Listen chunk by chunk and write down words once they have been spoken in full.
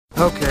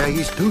Okay,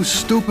 he's too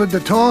stupid to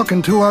talk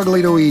and too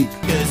ugly to eat.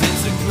 'Cause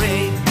it's a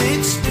great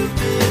big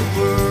stupid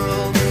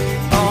world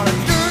on a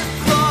dirt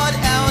clod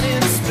out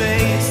in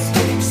space.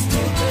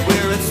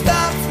 Where it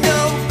stops,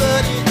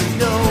 nobody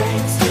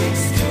knows.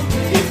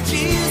 If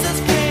Jesus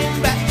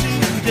came back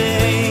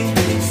today,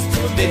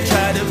 they'd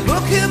try to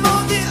book him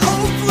on the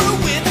Oprah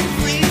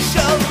Winfrey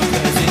show.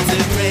 'Cause it's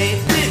a great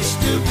big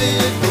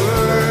stupid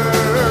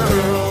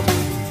world.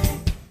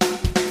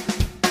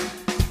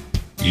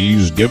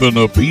 He's given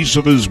a piece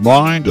of his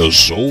mind to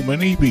so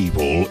many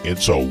people,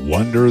 it's a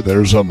wonder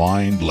there's a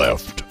mind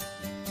left.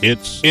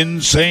 It's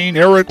Insane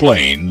Eric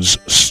Lane's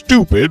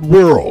Stupid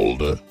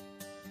World.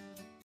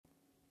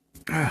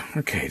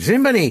 Okay, does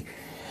anybody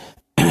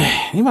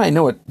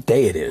know what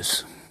day it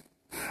is?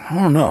 I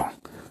don't know.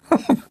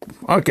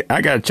 Okay,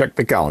 I gotta check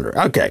the calendar.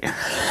 Okay,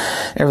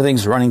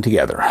 everything's running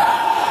together.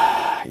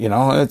 You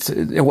know, it's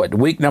what,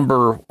 week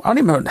number, I don't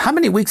even know, how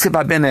many weeks have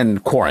I been in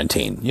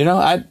quarantine? You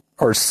know,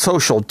 or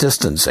social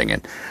distancing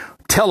and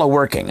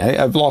teleworking.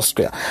 I've lost,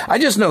 I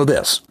just know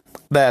this,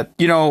 that,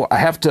 you know, I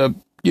have to,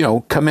 you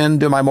know, come in,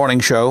 do my morning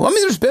show. I mean,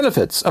 there's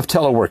benefits of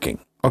teleworking.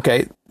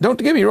 Okay. Don't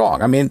get me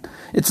wrong. I mean,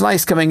 it's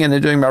nice coming in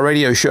and doing my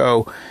radio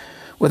show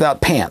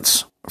without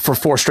pants for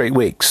 4 straight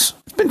weeks.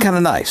 It's been kind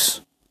of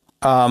nice.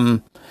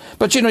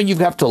 But, you know, you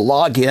have to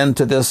log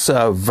into this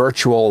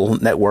virtual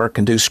network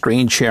and do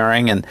screen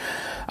sharing. And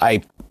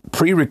I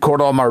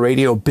pre-record all my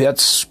radio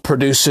bits,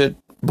 produce it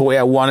the way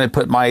I want it,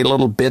 put my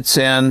little bits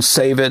in,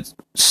 save it,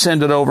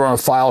 send it over on a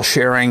file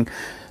sharing.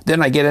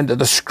 Then I get into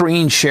the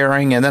screen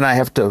sharing, and then I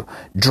have to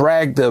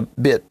drag the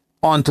bit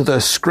onto the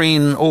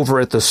screen over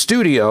at the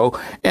studio.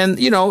 And,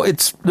 you know,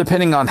 it's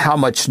depending on how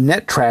much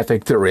net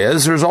traffic there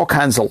is. There's all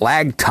kinds of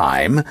lag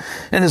time.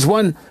 And as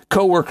one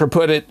coworker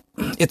put it,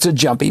 it's a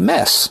jumpy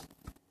mess.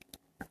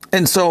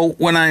 And so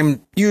when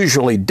I'm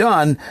usually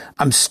done,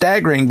 I'm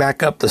staggering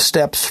back up the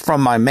steps from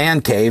my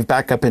man cave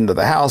back up into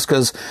the house.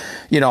 Cause,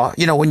 you know,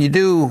 when you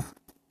do,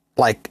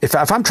 like, if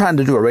I'm trying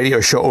to do a radio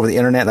show over the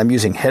internet, I'm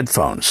using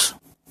headphones.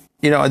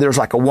 You know, there's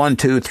like a 1,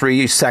 2,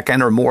 3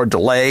 second or more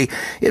delay.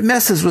 It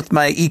messes with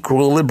my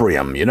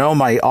equilibrium, you know,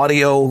 my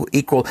audio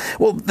equal.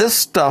 Well, this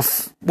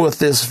stuff with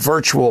this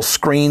virtual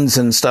screens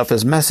and stuff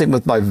is messing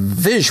with my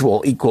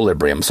visual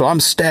equilibrium. So I'm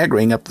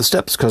staggering up the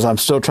steps because I'm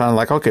still trying to,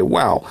 like, okay,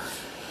 wow.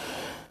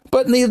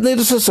 But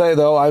needless to say,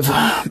 though,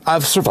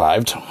 I've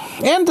survived.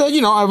 And,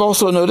 you know, I've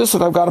also noticed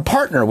that I've got a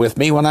partner with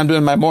me when I'm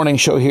doing my morning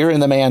show here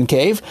in the man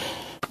cave.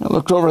 I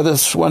looked over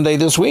this one day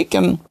this week,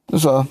 and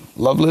there's a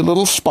lovely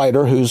little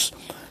spider who's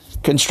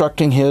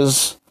constructing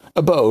his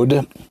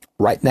abode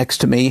right next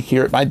to me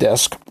here at my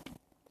desk.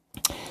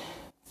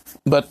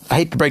 But I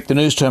hate to break the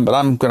news to him, but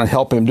I'm going to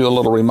help him do a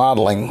little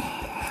remodeling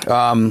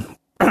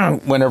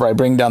whenever I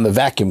bring down the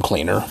vacuum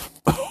cleaner.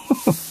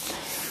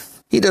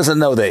 He doesn't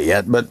know that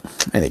yet, but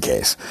in any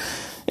case,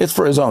 it's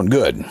for his own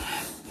good.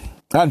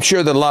 I'm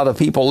sure that a lot of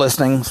people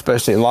listening,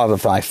 especially a lot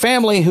of my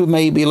family who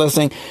may be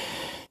listening,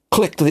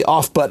 clicked the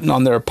off button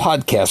on their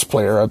podcast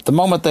player at the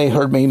moment they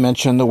heard me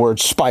mention the word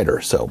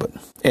spider. So, but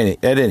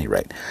at any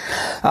rate,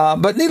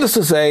 but needless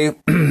to say,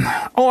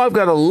 I've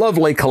got a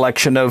lovely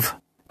collection of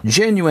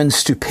genuine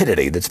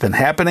stupidity that's been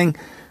happening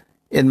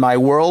in my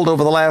world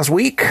over the last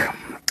week.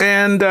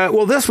 And,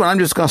 well, this one, I'm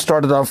just going to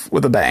start it off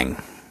with a bang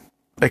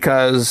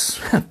because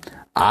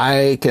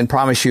I can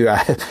promise you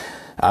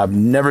I've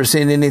never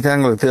seen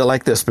anything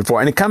like this before.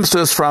 And it comes to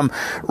us from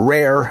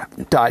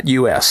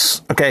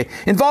rare.us. Okay.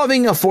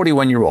 Involving a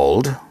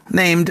 41-year-old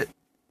named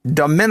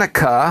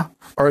Dominica,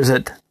 or is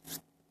it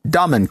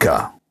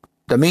Dominka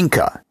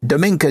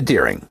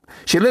Deering.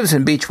 She lives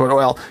in Beechwood.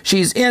 Well,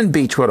 she's in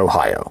Beechwood,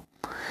 Ohio.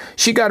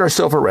 She got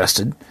herself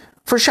arrested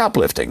for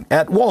shoplifting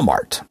at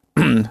Walmart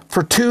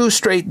for 2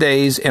 straight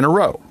days in a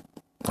row.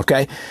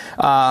 Okay.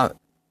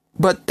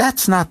 But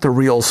that's not the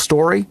real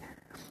story.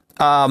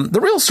 The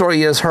real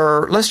story is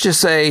her, let's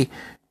just say,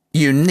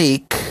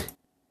 unique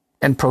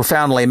and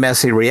profoundly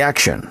messy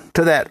reaction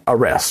to that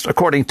arrest.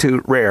 According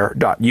to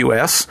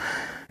rare.us,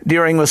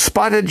 Deering was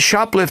spotted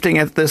shoplifting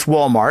at this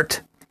Walmart,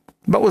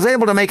 but was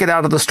able to make it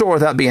out of the store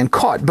without being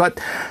caught.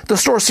 But the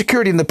store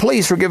security and the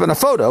police were given a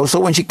photo, so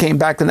when she came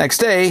back the next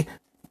day,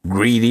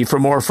 greedy for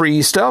more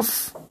free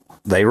stuff,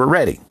 they were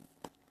ready.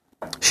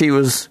 She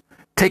was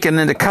taken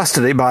into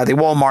custody by the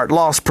Walmart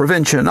loss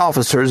prevention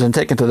officers and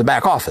taken to the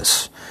back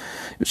office.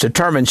 It was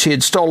determined she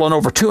had stolen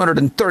over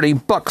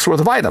 $230 worth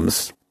of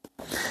items.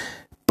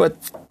 But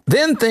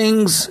then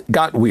things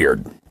got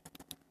weird.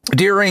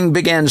 Deering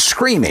began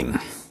screaming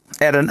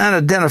at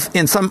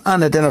in some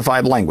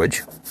unidentified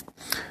language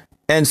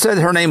and said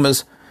her name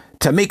was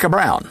Tamika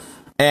Brown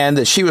and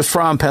that she was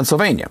from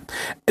Pennsylvania.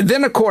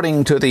 Then,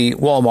 according to the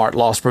Walmart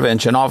loss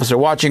prevention officer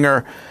watching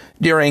her,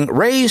 Deering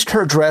raised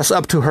her dress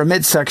up to her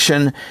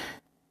midsection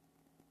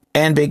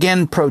and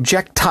began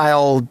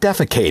projectile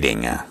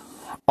defecating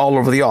all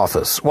over the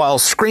office while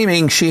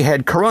screaming she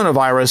had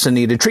coronavirus and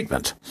needed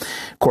treatment.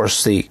 Of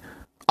course, the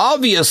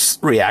obvious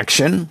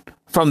reaction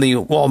from the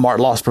Walmart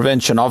loss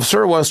prevention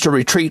officer was to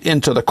retreat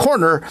into the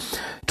corner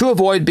to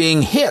avoid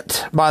being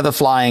hit by the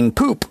flying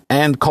poop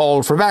and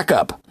called for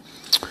backup.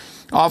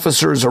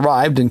 Officers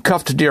arrived and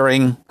cuffed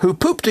Deering, who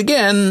pooped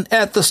again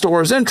at the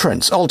store's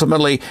entrance.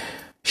 Ultimately,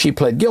 she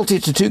pled guilty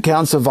to 2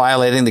 counts of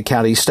violating the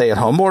county's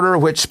stay-at-home order,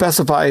 which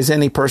specifies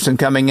any person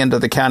coming into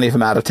the county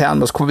from out of town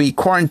must be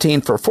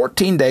quarantined for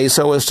 14 days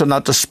so as to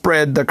not to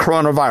spread the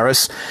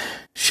coronavirus.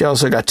 She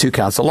also got 2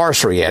 counts of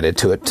larceny added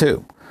to it,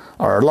 too,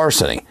 or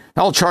larceny.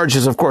 All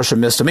charges, of course, are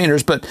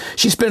misdemeanors, but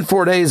she spent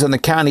 4 days in the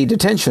county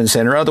detention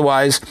center,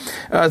 otherwise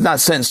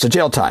not sentenced to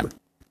jail time.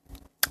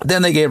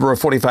 Then they gave her a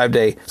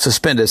 45-day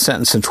suspended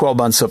sentence and 12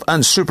 months of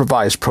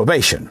unsupervised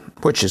probation,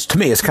 which is, to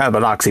me, is kind of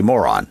an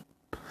oxymoron.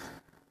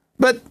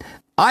 But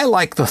I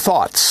like the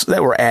thoughts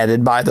that were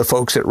added by the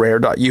folks at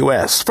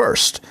Rare.us.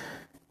 First,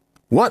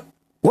 what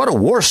a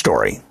war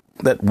story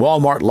that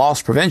Walmart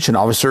loss prevention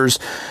officers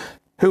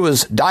who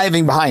was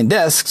diving behind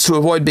desks to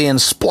avoid being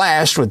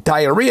splashed with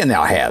diarrhea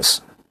now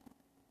has.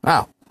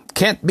 Wow,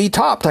 can't be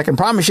topped, I can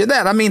promise you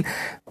that. I mean,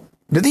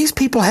 do these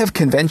people have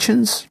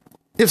conventions?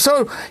 If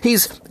so,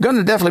 he's going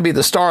to definitely be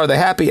the star of the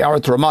happy hour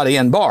at the Ramada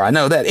Inn bar. I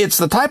know that. It's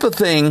the type of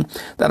thing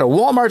that a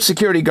Walmart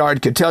security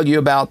guard could tell you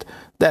about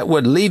that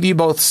would leave you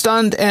both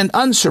stunned and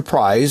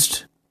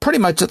unsurprised pretty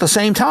much at the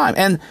same time.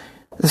 And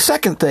the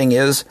second thing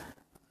is,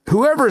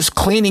 whoever's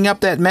cleaning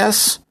up that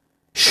mess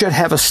should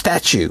have a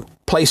statue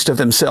placed of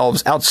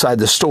themselves outside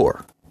the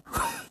store.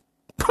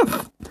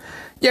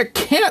 You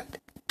can't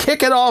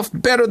kick it off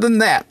better than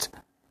that.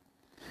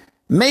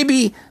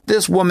 Maybe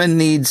this woman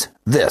needs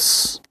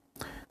this.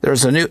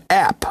 There's a new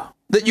app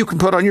that you can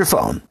put on your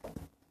phone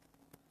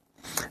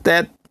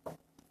that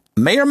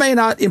may or may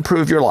not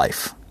improve your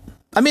life.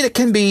 I mean, it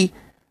can be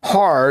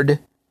hard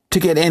to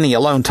get any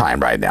alone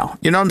time right now.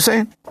 You know what I'm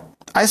saying?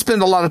 I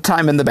spend a lot of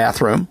time in the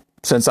bathroom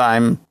since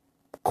I'm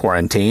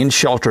quarantined,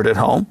 sheltered at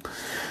home.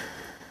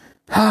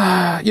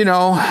 You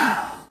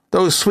know,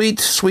 those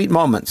sweet, sweet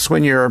moments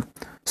when you're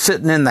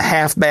sitting in the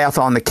half bath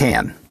on the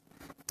can.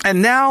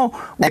 And now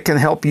it can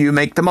help you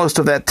make the most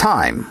of that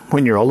time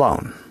when you're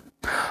alone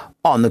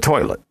on the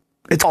toilet.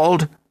 It's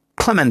called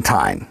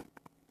Clementine.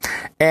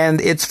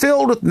 And it's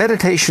filled with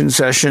meditation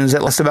sessions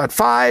that last about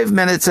 5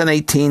 minutes and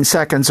 18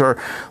 seconds,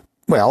 or,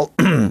 well,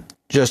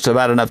 just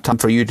about enough time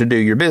for you to do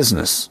your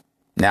business.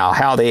 Now,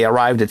 how they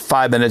arrived at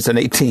 5 minutes and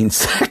 18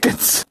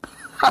 seconds,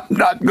 I'm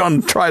not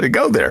going to try to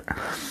go there.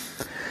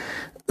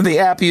 The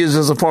app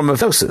uses a form of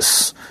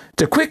hypnosis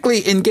to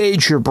quickly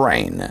engage your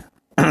brain,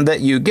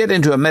 that you get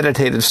into a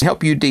meditative state,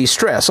 help you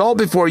de-stress, all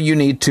before you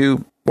need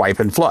to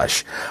wipe and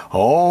flush.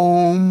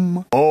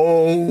 I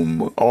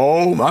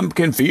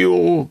can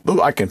feel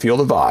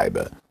the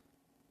vibe.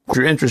 If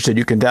you're interested,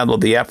 you can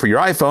download the app for your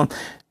iPhone.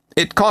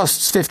 It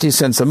costs 50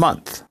 cents a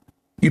month.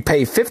 You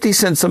pay 50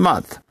 cents a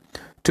month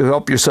to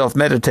help yourself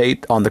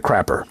meditate on the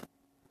crapper.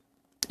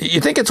 You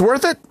think it's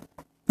worth it?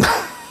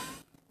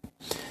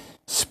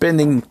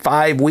 Spending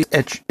 5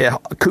 weeks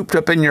cooped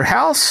up in your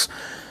house?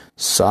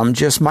 Some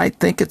just might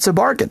think it's a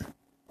bargain.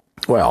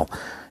 Well,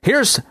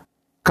 here's a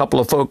couple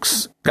of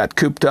folks got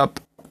cooped up,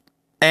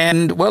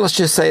 and, well, let's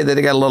just say that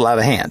it got a little out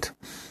of hand.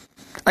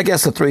 I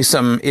guess the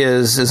threesome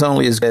is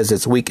only as good as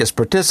its weakest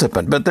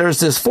participant, but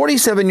there's this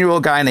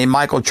 47-year-old guy named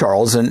Michael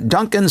Charles in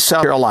Duncan,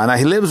 South Carolina.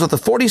 He lives with a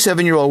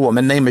 47-year-old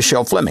woman named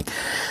Michelle Fleming.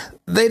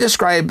 They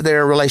describe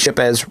their relationship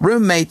as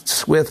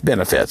roommates with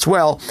benefits.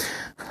 Well,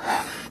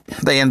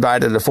 they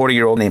invited a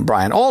 40-year-old named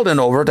Brian Alden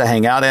over to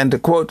hang out and to,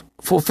 quote,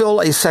 fulfill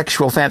a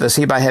sexual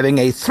fantasy by having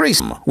a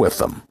threesome with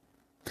them.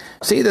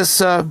 See,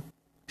 this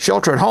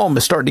shelter at home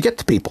is starting to get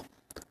to people.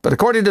 But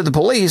according to the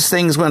police,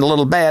 things went a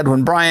little bad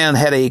when Brian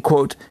had a,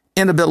 quote,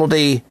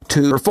 inability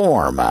to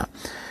perform.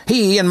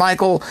 He and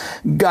Michael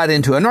got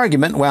into an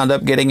argument, wound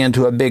up getting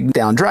into a big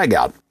down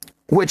drag-out,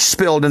 which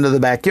spilled into the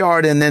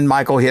backyard, and then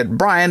Michael hit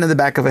Brian in the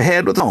back of the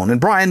head with a phone,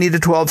 and Brian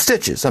needed 12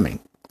 stitches. I mean,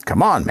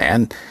 come on,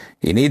 man.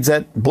 He needs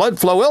that blood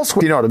flow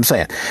elsewhere. You know what I'm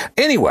saying?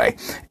 Anyway,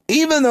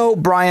 even though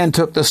Brian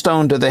took the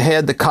stone to the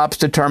head, the cops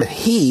determined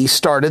he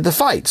started the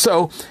fight.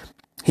 So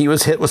he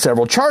was hit with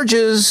several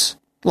charges,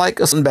 like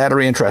assault,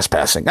 battery, and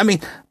trespassing. I mean,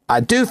 I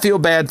do feel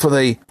bad for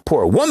the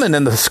poor woman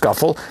in the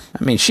scuffle.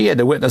 I mean, she had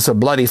to witness a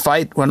bloody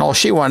fight when all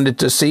she wanted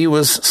to see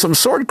was some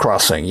sword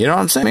crossing. You know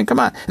what I'm saying? I mean, come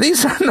on.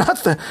 These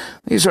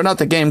are not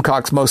the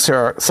Gamecocks most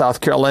South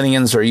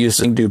Carolinians are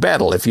using to do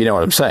battle, if you know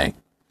what I'm saying.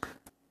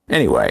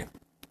 Anyway,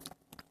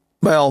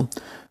 well,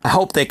 I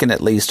hope they can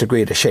at least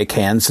agree to shake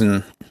hands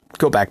and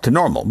go back to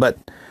normal. But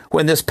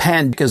when this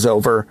pandemic is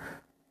over,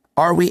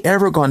 are we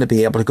ever going to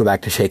be able to go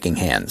back to shaking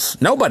hands?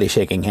 Nobody's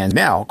shaking hands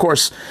now. Of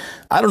course,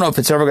 I don't know if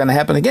it's ever going to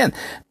happen again.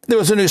 There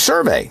was a new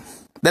survey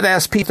that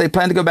asked people if they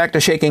plan to go back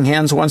to shaking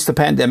hands once the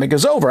pandemic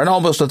is over, and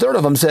almost a third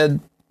of them said,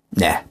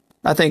 nah,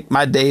 I think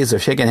my days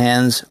of shaking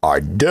hands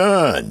are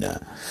done.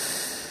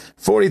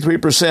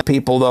 43% of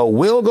people, though,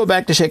 will go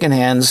back to shaking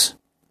hands,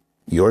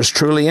 yours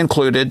truly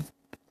included.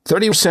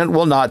 30%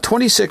 will not.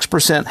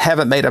 26%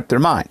 haven't made up their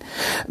mind.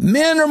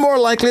 Men are more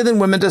likely than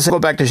women to go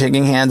back to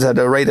shaking hands at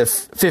a rate of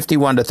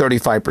 51 to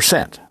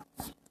 35%.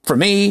 For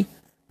me,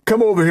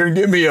 come over here and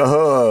give me a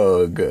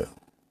hug. If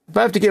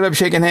I have to give up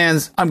shaking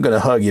hands, I'm going to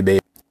hug you,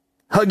 baby.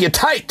 Hug you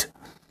tight.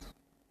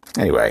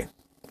 Anyway,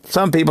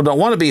 some people don't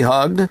want to be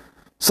hugged,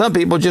 Some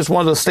people just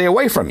want to stay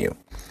away from you,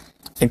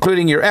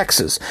 including your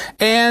exes.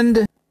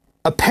 And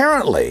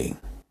apparently,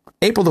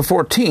 April the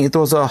 14th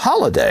was a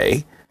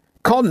holiday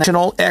called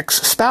National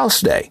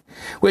Ex-Spouse Day,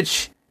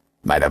 which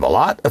might have a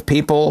lot of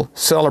people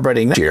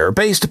celebrating this year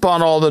based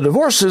upon all the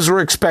divorces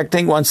we're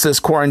expecting once this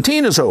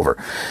quarantine is over.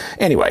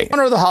 Anyway, in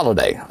honor of the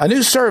holiday, a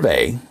new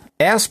survey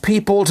asked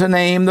people to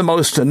name the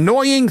most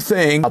annoying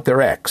thing about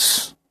their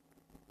ex.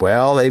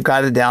 Well, they've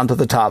got it down to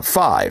the top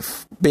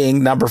 5,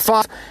 being number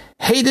 5,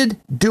 hated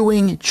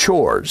doing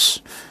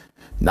chores.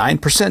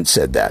 9%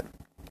 said that.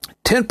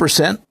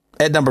 10%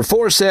 at number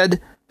 4 said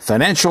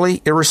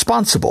financially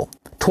irresponsible.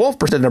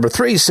 12% at number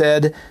 3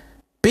 said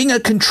being a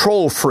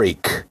control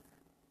freak.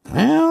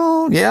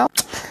 Well, yeah.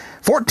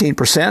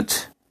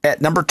 14%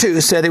 at number 2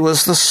 said it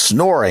was the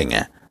snoring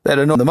that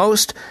annoyed the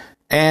most.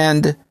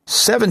 And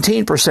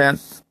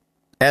 17%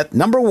 at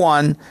number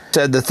 1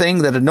 said the thing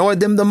that annoyed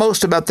them the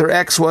most about their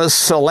ex was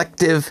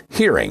selective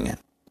hearing.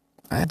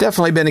 I've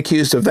definitely been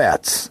accused of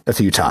that a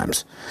few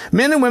times.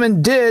 Men and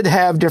women did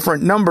have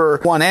different number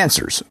 1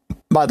 answers.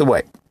 By the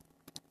way,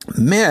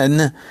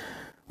 men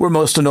were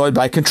most annoyed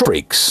by control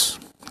freaks.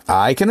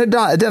 I can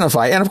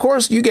identify. And of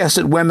course, you guessed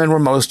it, women were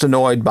most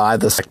annoyed by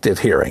the selective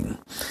hearing.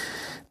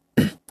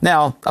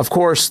 Now, of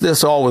course,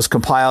 this all was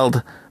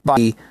compiled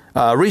by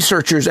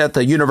researchers at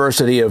the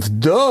University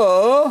of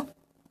Duh.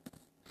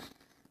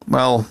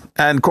 Well,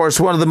 and of course,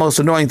 one of the most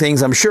annoying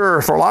things, I'm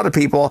sure, for a lot of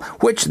people,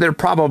 which they're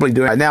probably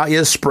doing right now,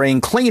 is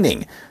spring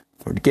cleaning.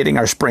 We're getting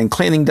our spring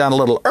cleaning done a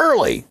little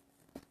early,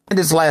 and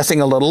it's lasting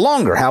a little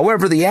longer.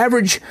 However, the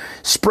average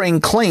spring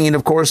clean,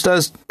 of course,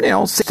 does,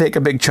 take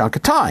a big chunk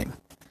of time.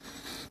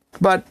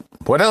 But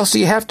what else do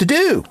you have to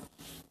do?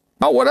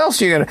 Oh, what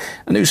else are you going to...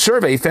 A new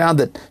survey found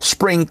that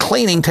spring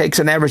cleaning takes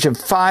an average of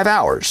 5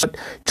 hours. But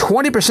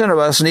 20% of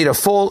us need a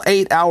full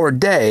 8-hour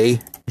day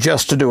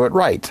just to do it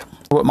right.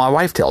 What my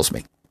wife tells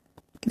me.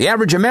 The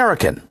average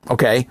American,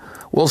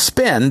 will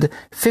spend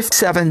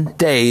 57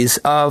 days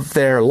of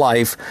their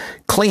life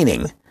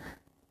cleaning.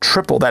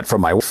 Triple that for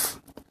my wife.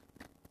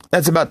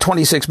 That's about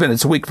 26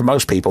 minutes a week for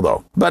most people,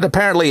 though. But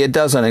apparently it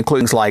doesn't include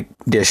things like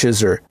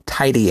dishes or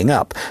tidying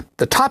up.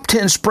 The top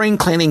 10 spring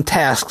cleaning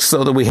tasks,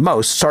 though, that we have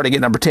most, starting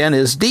at number 10,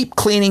 is deep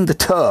cleaning the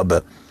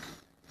tub.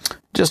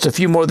 Just a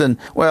few more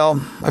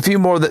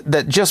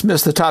that just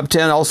missed the top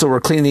 10 also were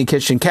cleaning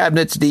kitchen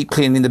cabinets, deep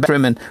cleaning the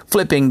bathroom, and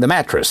flipping the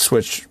mattress,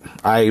 which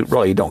I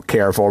really don't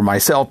care for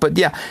myself. But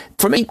yeah,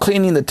 for me,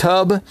 cleaning the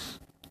tub,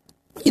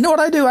 you know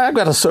what I do? I've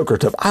got a soaker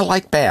tub. I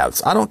like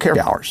baths. I don't care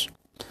for showers.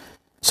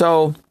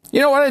 So... you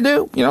know what I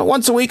do?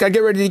 Once a week I get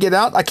ready to get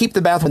out. I keep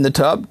the bath in the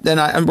tub. Then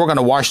we're going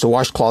to wash the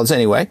washcloths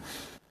anyway.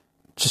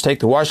 Just take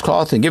the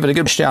washcloth and give it a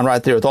good wash down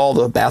right there with all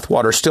the bath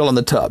water still in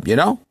the tub,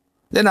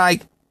 Then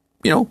I,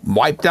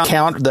 wipe down,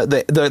 count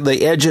the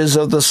edges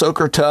of the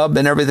soaker tub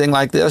and everything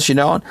like this,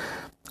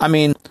 I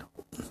mean,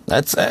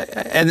 that's,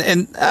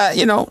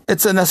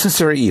 it's a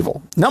necessary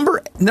evil.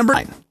 Number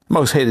 9,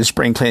 most hated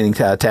spring cleaning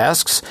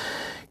tasks.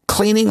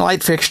 Cleaning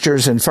light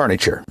fixtures and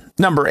furniture.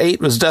 Number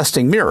 8 was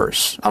dusting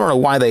mirrors. I don't know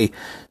why they...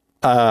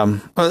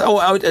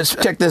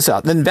 check this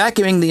out. Then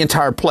vacuuming the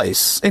entire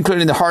place,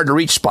 including the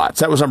hard-to-reach spots.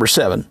 That was number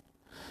 7.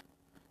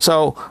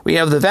 So we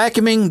have the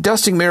vacuuming,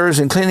 dusting mirrors,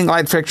 and cleaning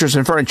light fixtures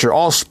and furniture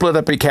all split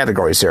up in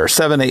categories there,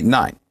 7, 8, and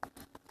 9.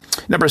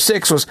 Number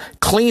 6 was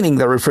cleaning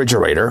the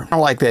refrigerator. I don't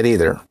like that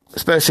either,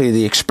 especially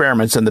the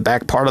experiments in the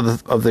back part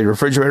of the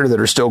refrigerator that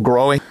are still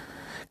growing.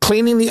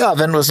 Cleaning the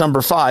oven was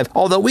number 5,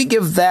 although we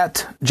give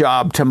that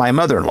job to my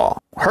mother-in-law.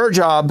 Her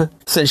job,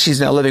 since she's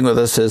now living with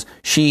us, is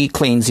she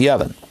cleans the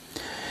oven.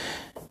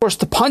 Of course,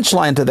 the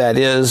punchline to that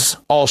is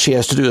all she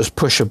has to do is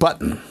push a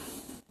button.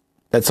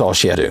 That's all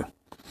she had to do.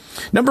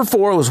 Number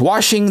 4 was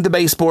washing the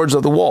baseboards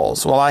of the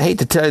walls. Well, I hate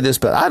to tell you this,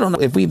 but I don't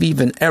know if we've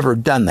even ever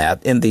done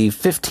that in the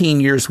 15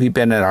 years we've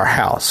been at our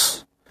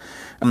house.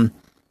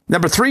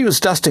 Number 3 was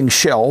dusting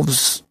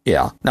shelves.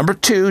 Yeah. Number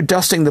 2,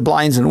 dusting the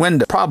blinds and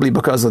windows, probably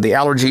because of the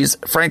allergies.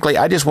 Frankly,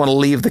 I just want to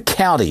leave the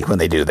county when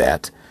they do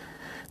that.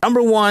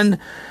 Number 1,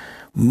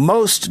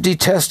 most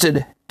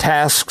detested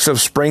tasks of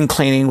spring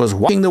cleaning was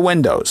washing the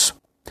windows,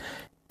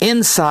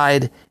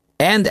 inside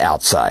and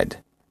outside,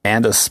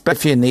 and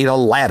especially if you need a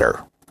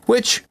ladder,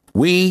 which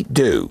we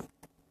do.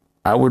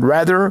 I would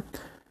rather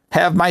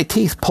have my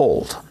teeth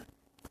pulled.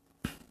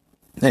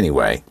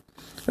 Anyway,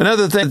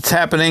 another thing that's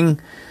happening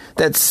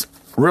that's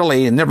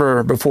really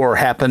never before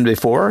happened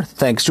before,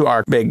 thanks to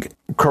our big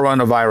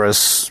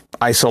coronavirus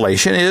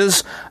isolation,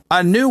 is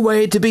a new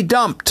way to be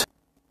dumped.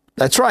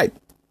 That's right.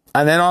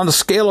 And then on the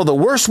scale of the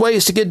worst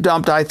ways to get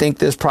dumped, I think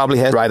this probably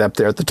has right up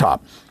there at the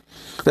top.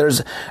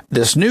 There's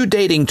this new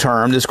dating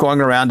term that's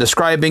going around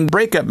describing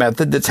breakup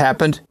method that's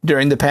happened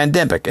during the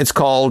pandemic. It's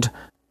called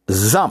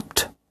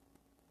Zumped.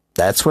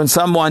 That's when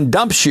someone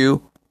dumps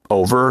you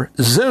over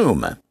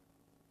Zoom.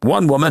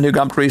 One woman who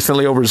dumped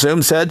recently over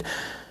Zoom said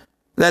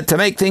that to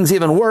make things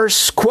even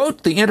worse,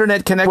 quote, the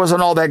internet connection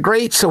wasn't all that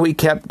great, so we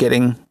kept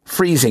getting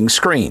freezing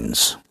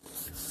screens.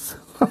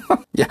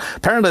 Yeah,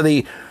 apparently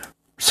the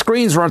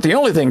screens weren't the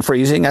only thing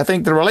freezing. I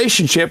think the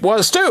relationship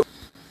was too.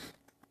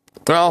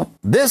 Well,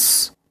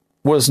 this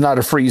was not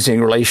a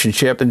freezing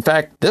relationship. In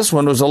fact, this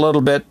one was a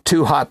little bit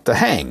too hot to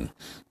hang.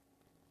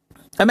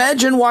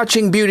 Imagine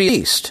watching Beauty and the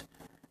Beast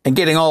and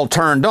getting all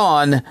turned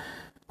on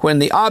when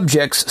the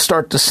objects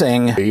start to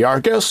sing, "Be our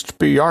guest,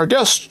 be our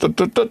guest."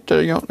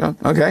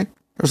 Okay.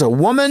 There's a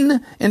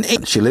woman in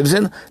England. She lives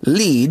in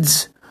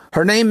Leeds.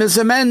 Her name is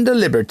Amanda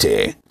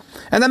Liberty.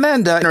 And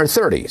Amanda in her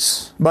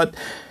 30s. But,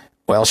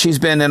 well, she's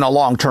been in a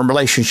long-term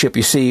relationship,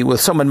 you see,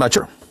 with someone much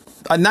older.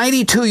 A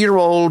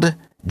 92-year-old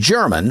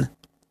German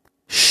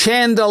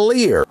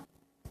chandelier.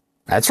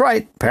 That's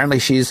right. Apparently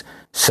she's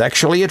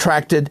sexually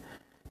attracted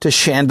to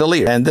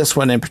chandelier, and this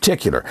one in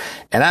particular.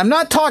 And I'm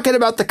not talking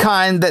about the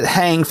kind that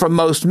hang from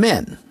most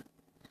men.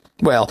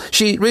 Well,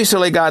 she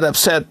recently got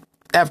upset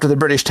after the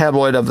British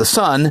tabloid of The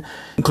Sun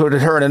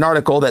included her in an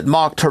article that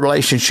mocked her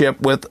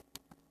relationship with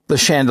the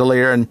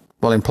chandelier and,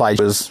 well, implied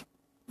she was,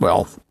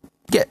 well,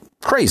 get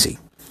crazy.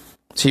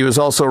 She was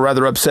also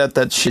rather upset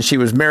that she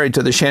was married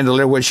to the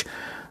chandelier, which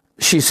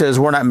she says,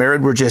 "We're not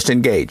married, we're just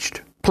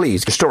engaged.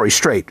 Please, your story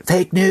straight."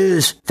 Fake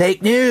news,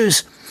 fake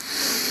news.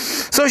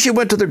 So she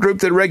went to the group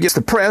that regulates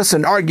the press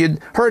and argued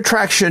her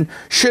attraction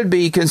should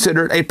be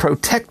considered a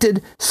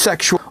protected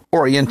sexual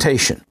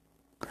orientation.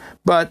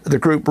 But the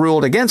group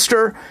ruled against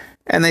her,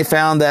 and they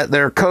found that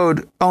their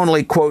code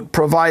only, quote,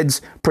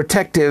 provides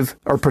protective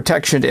or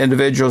protection to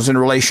individuals in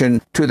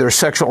relation to their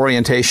sexual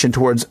orientation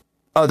towards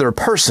other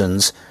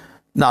persons,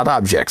 not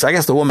objects. I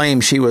guess the woman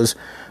claimed she was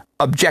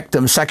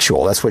objectum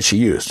sexual. That's what she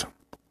used,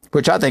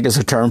 which I think is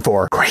a term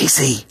for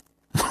crazy.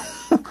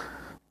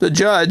 The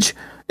judge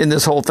in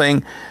this whole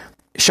thing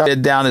shut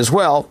it down as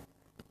well.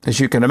 As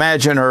you can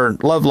imagine, her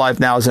love life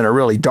now is in a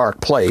really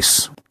dark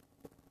place.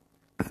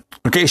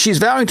 Okay, she's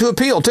vowing to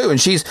appeal, too,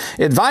 and she's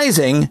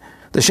advising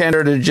the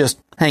chandelier to just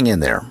hang in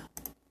there.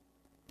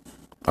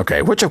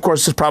 Okay, which, of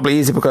course, is probably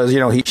easy because,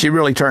 she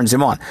really turns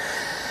him on.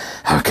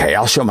 Okay,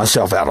 I'll show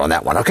myself out on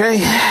that one, okay?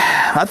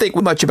 I think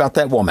much about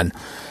that woman.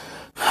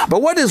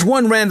 But what is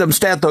one random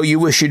stat, though, you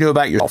wish you knew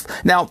about yourself?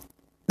 Now,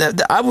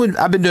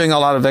 I've been doing a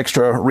lot of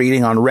extra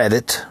reading on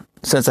Reddit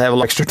since I have a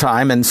little extra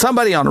time, and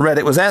somebody on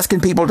Reddit was asking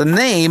people to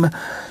name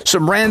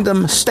some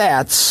random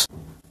stats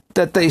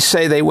that they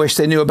say they wish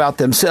they knew about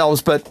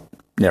themselves, but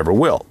never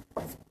will.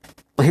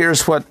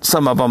 Here's what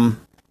some of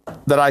them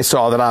that I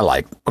saw that I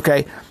like,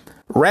 okay?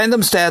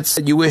 Random stats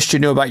that you wished you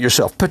knew about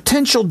yourself.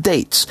 Potential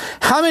dates.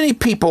 How many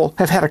people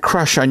have had a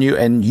crush on you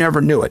and you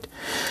never knew it?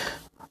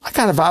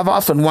 I've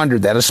often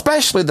wondered that,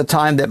 especially the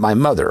time that my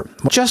mother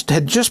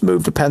had just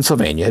moved to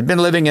Pennsylvania, had been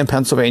living in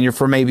Pennsylvania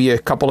for maybe a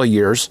couple of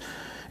years,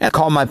 and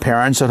called my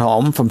parents at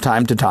home from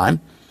time to time.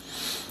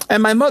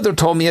 And my mother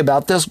told me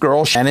about this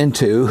girl, Shannon,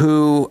 too,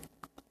 who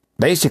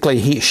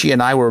basically she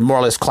and I were more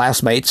or less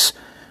classmates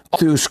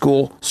through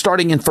school,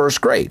 starting in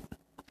first grade.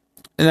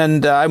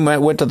 And I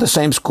went to the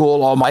same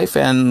school all my life,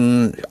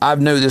 and I've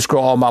known this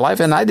girl all my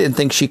life, and I didn't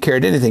think she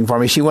cared anything for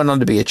me. She went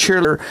on to be a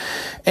cheerleader,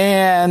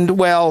 and,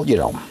 well,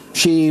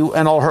 she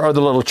and all her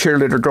other little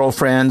cheerleader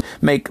girlfriends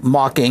make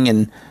mocking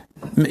and,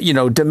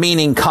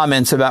 demeaning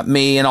comments about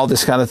me and all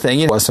this kind of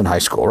thing. It was in high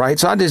school, right?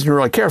 So I didn't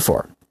really care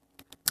for her.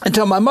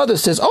 Until my mother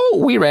says,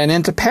 "Oh, we ran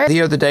into Patty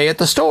the other day at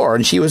the store,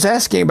 and she was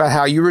asking about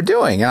how you were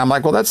doing." And I'm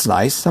like, "Well, that's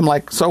nice." I'm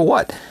like, "So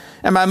what?"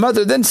 And my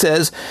mother then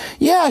says,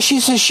 "Yeah, she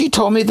says she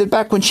told me that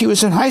back when she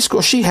was in high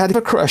school, she had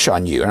a crush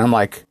on you." And I'm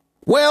like,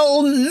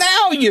 "Well,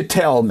 now you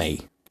tell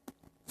me."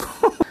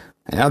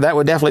 Now, that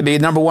would definitely be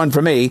number one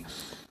for me.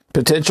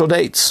 Potential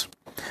dates.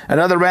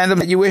 Another random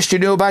that you wished you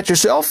knew about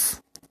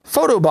yourself?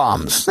 Photo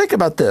bombs. Think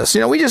about this.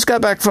 We just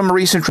got back from a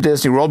recent trip to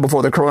Disney World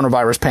before the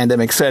coronavirus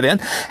pandemic set in.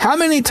 How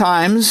many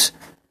times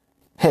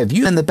have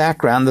you in the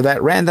background of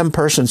that random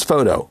person's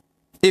photo?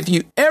 If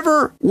you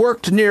ever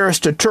worked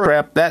nearest a tourist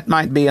trap, that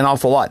might be an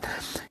awful lot.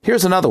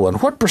 Here's another one.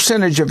 What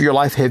percentage of your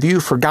life have you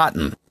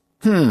forgotten?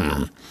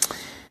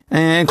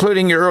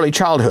 Including your early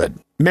childhood,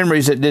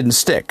 memories that didn't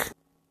stick.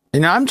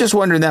 I'm just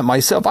wondering that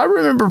myself. I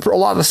remember a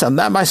lot of stuff.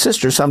 That my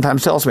sister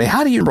sometimes tells me,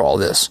 "How do you remember all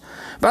this?"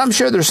 But I'm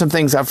sure there's some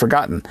things I've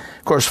forgotten.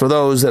 Of course, for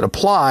those that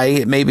apply,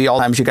 it may be all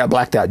times you got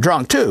blacked out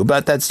drunk too,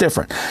 but that's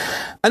different.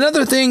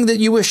 Another thing that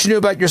you wish you knew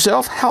about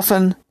yourself, how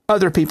often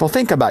other people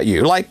think about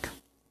you. Like,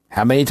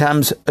 how many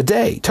times a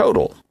day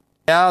total?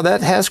 Yeah,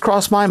 that has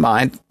crossed my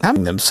mind. How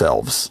many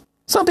themselves?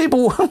 Some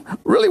people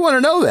really want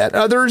to know that.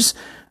 Others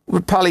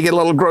would probably get a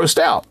little grossed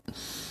out.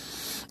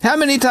 How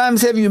many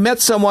times have you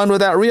met someone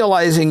without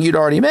realizing you'd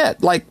already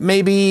met? Like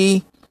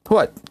maybe,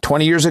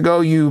 20 years ago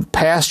you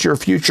passed your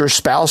future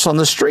spouse on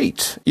the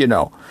street,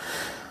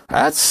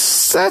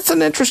 That's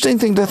an interesting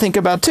thing to think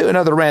about, too.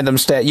 Another random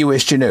stat you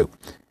wished you knew.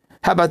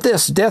 How about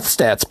this? Death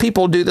stats.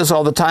 People do this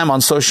all the time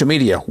on social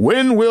media.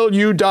 When will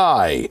you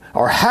die?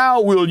 Or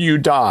how will you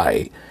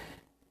die?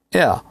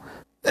 Yeah,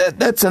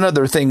 that's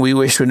another thing we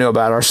wish we knew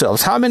about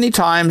ourselves. How many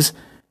times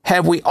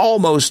have we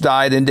almost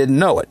died and didn't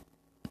know it?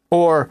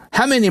 Or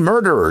how many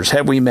murderers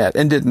have we met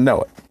and didn't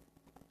know it?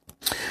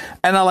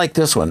 And I like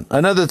this one.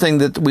 Another thing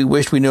that we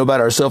wish we knew about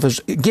ourselves is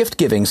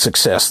gift-giving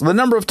success. The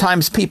number of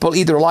times people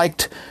either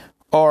liked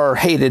or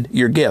hated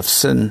your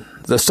gifts, and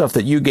the stuff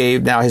that you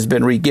gave now has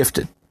been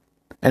regifted.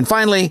 And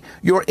finally,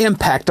 your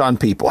impact on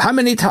people. How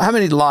many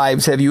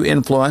lives have you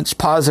influenced,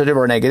 positive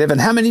or negative, and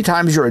how many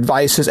times your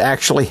advice has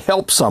actually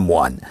helped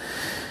someone?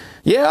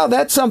 Yeah,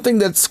 that's something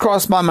that's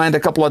crossed my mind a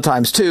couple of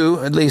times too,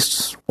 at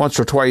least once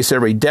or twice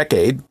every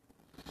decade.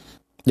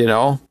 You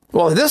know,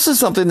 well, this is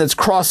something that's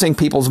crossing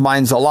people's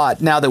minds a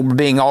lot now that we're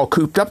being all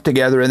cooped up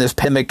together in this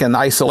pandemic and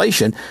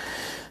isolation.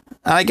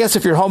 And I guess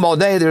if you're home all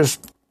day, there's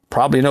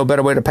probably no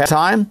better way to pass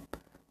time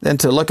than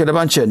to look at a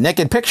bunch of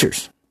naked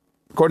pictures.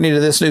 According to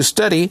this new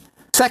study,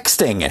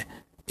 sexting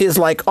is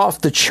like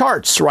off the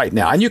charts right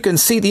now. And you can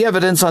see the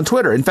evidence on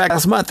Twitter. In fact,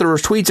 last month there were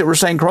tweets that were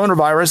saying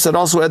coronavirus that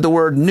also had the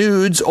word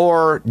nudes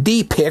or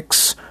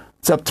D-pics.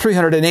 It's up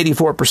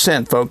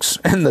 384%, folks.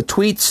 And the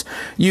tweets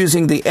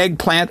using the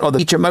eggplant or the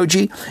peach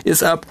emoji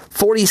is up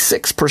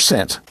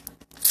 46%.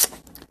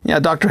 Yeah,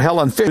 Dr.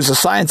 Helen Fisher, who's a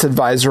science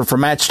advisor for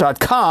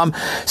Match.com,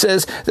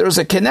 says there's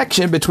a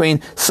connection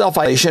between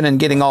self-isolation and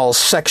getting all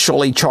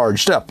sexually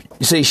charged up.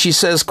 You see, she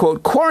says,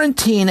 quote,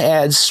 quarantine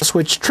adds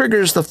which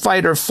triggers the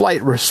fight or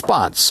flight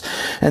response.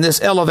 And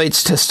this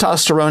elevates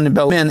testosterone in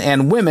both men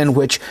and women,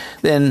 which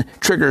then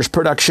triggers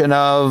production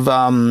of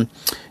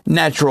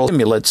natural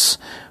stimulants,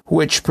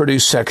 which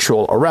produce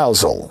sexual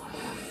arousal.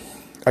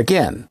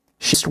 Again,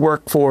 she's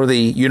worked for the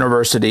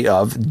University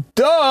of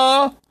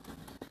Duh.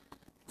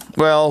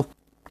 Well,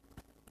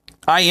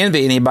 I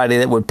envy anybody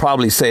that would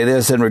probably say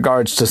this in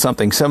regards to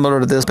something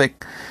similar to this.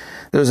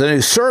 There's a new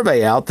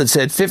survey out that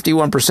said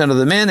 51% of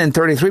the men and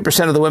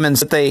 33% of the women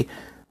said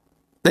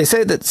they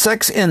say that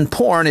sex in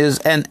porn is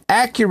an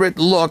accurate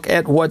look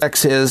at what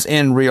sex is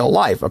in real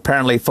life.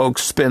 Apparently,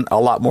 folks spend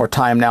a lot more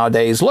time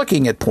nowadays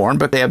looking at porn,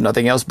 but they have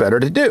nothing else better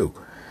to do.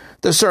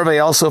 The survey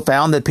also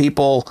found that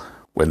people,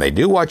 when they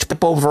do watch,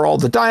 skip over all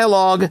the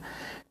dialogue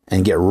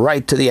and get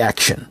right to the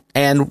action.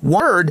 And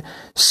one word,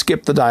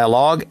 skip the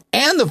dialogue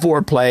and the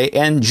foreplay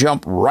and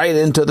jump right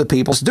into the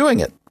people doing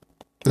it.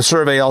 The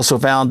survey also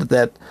found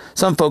that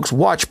some folks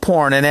watch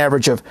porn an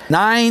average of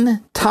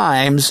 9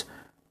 times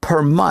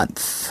per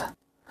month,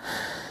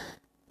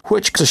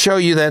 which to show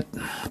you that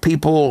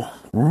people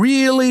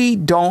really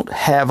don't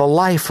have a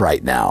life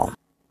right now.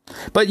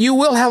 But you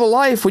will have a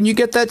life when you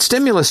get that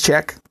stimulus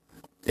check.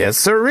 Yes,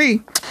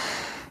 sirree.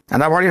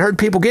 And I've already heard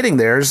people getting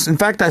theirs. In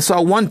fact, I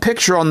saw one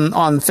picture on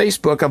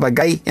Facebook of a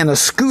guy in a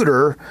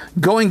scooter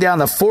going down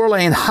a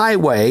 4-lane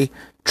highway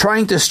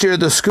trying to steer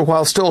the scooter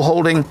while still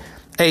holding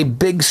a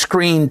big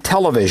screen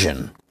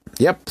television.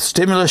 Yep,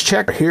 stimulus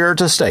check here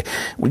to stay.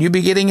 Will you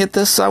be getting it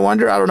this, I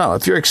wonder? I don't know.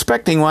 If you're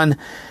expecting one,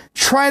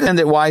 try to end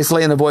it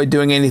wisely and avoid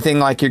doing anything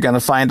like you're going to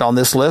find on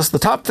this list. The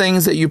top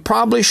things that you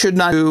probably should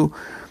not do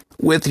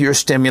with your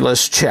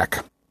stimulus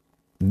check.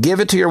 Give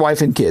it to your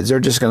wife and kids. They're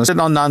just going to sit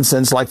on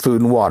nonsense like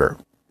food and water.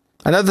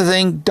 Another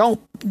thing, don't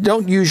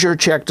use your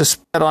check to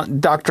spend on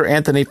Dr.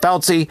 Anthony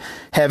Fauci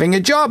having a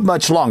job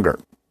much longer.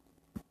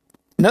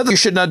 Another thing you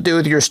should not do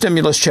with your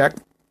stimulus check,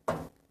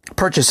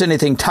 purchase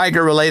anything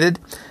Tiger-related.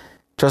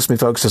 Trust me,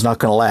 folks, it's not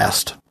going to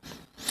last.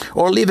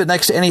 Or leave it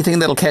next to anything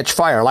that'll catch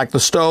fire, like the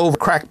stove or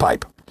crack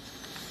pipe.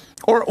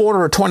 Or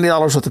order a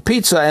 $20 worth of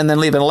pizza and then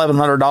leave an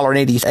 $1,100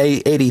 and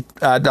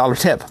 $80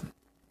 tip.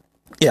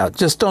 Yeah,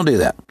 just don't do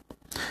that.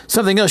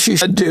 Something else you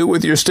should do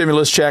with your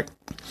stimulus check,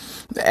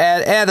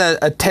 add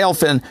a tail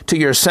fin to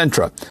your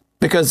Sentra,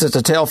 because it's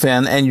a tail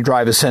fin and you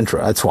drive a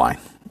Sentra. That's why.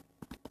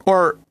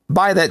 Or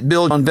buy that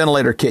build-on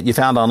ventilator kit you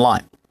found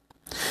online.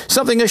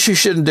 Something else you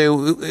shouldn't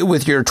do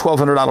with your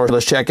 $1,200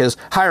 stimulus check is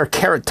hire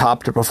Carrot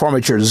Top to perform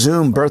at your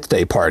Zoom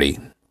birthday party.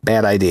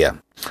 Bad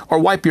idea. Or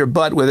wipe your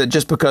butt with it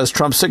just because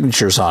Trump's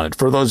signature's on it,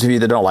 for those of you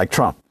that don't like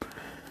Trump.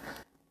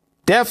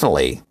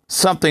 Definitely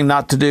something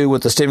not to do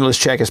with the stimulus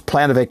check is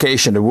plan a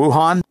vacation to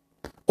Wuhan,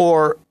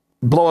 or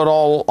blow it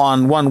all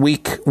on one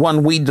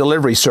weed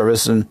delivery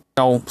service, and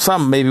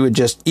some maybe would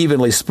just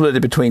evenly split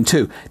it between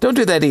two. Don't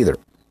do that either.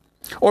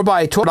 Or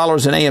buy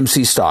 $12 in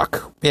AMC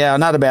stock. Yeah,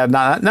 not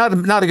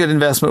a good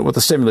investment with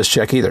the stimulus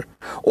check either.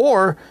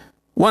 Or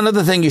one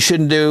other thing you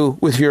shouldn't do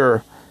with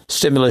your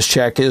stimulus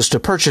check is to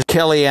purchase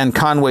Kellyanne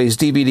Conway's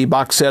DVD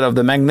box set of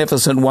The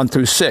Magnificent 1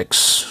 through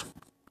 6.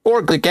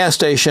 Or go to the gas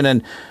station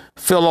and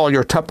fill all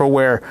your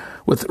Tupperware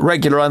with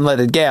regular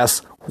unleaded gas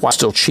while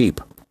still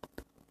cheap.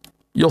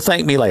 You'll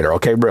thank me later,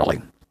 okay,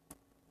 really.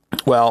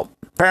 Well,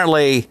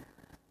 apparently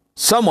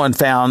someone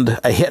found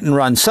a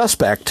hit-and-run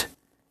suspect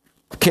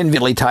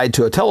conveniently tied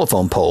to a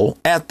telephone pole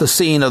at the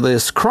scene of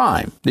this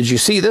crime. Did you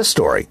see this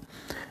story?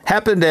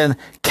 Happened in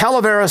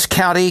Calaveras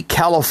County,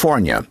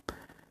 California.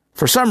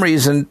 For some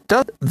reason,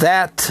 does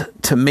that,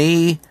 to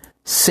me,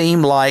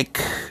 seem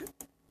like...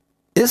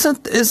 Is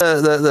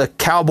the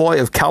cowboy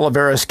of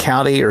Calaveras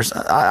County, or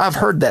I've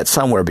heard that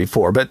somewhere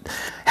before, but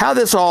how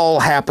this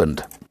all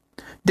happened...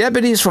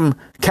 Deputies from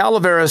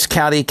Calaveras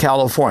County,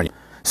 California,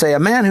 say a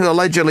man who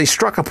allegedly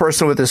struck a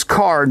person with his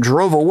car and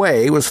drove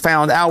away was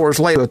found hours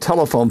later with a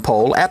telephone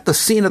pole at the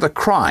scene of the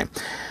crime.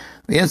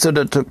 The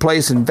incident took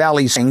place in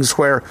Valley Springs,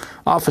 where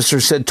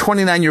officers said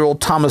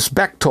 29-year-old Thomas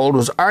Bechtold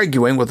was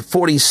arguing with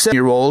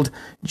 47-year-old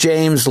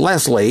James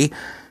Leslie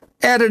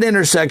at an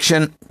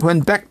intersection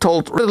when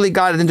Bechtold really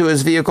got into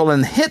his vehicle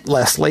and hit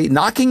Leslie,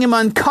 knocking him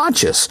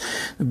unconscious.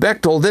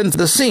 Bechtold then to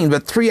the scene,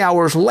 but 3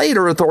 hours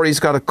later, authorities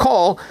got a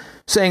call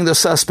saying the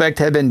suspect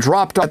had been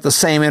dropped at the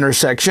same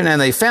intersection, and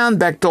they found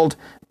Bechtold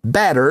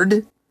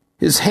battered,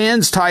 his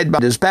hands tied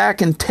behind his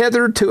back and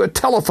tethered to a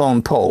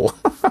telephone pole.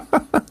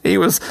 He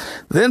was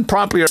then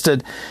promptly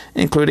arrested,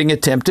 including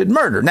attempted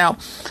murder. Now,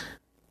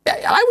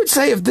 I would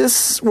say if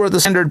this were the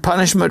standard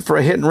punishment for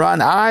a hit and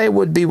run, I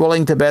would be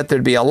willing to bet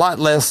there'd be a lot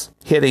less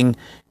hitting,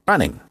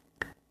 running.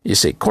 You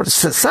see, it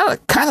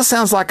kind of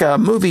sounds like a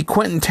movie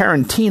Quentin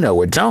Tarantino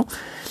would, you know?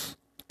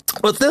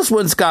 But this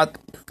one's got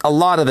a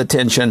lot of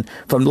attention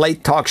from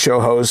late talk show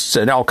hosts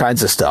and all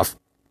kinds of stuff.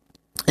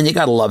 And you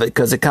got to love it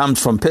because it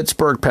comes from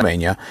Pittsburgh,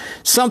 Pennsylvania.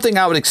 Something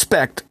I would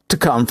expect to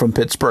come from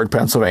Pittsburgh,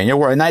 Pennsylvania,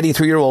 where a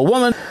 93-year-old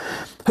woman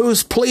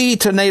whose plea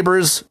to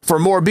neighbors for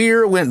more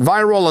beer went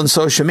viral on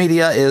social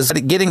media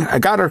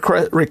got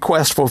her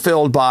request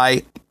fulfilled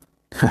by,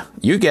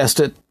 you guessed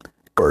it,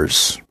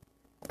 girls.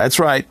 That's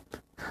right.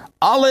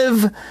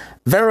 Olive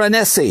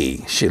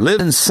Veronesi. She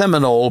lived in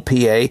Seminole,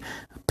 PA.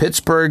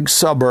 Pittsburgh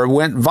suburb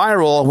went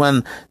viral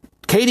when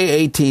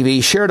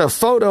KDA-TV shared a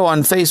photo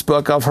on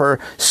Facebook of her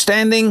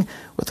standing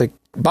with a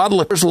bottle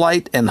of Coors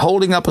Light and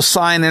holding up a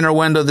sign in her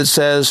window that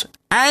says,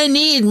 "I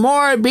need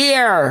more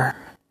beer."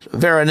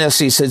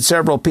 Veronesi said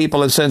several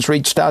people have since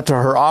reached out to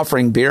her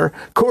offering beer.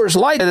 Coors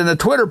Light in a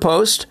Twitter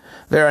post,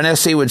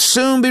 Veronesi would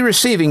soon be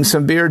receiving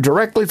some beer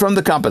directly from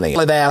the company.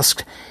 Olive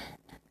asked,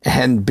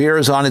 and beer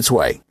is on its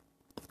way.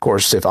 Of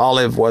course, if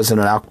Olive wasn't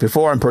an alcoholic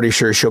before, I'm pretty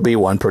sure she'll be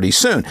one pretty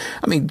soon.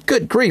 I mean,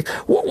 good grief.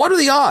 What are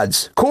the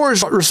odds?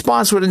 Coors'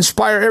 response would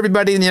inspire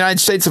everybody in the United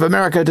States of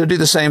America to do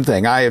the same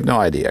thing. I have no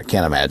idea.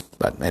 Can't imagine.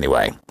 But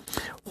anyway,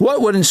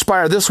 what would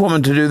inspire this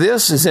woman to do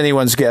this is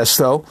anyone's guess,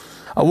 though.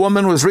 A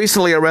woman was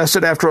recently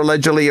arrested after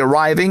allegedly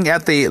arriving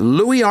at the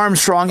Louis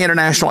Armstrong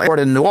International Airport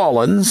in New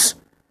Orleans,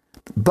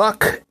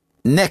 buck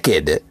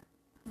naked.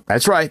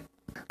 That's right.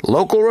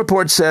 Local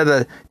reports said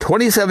a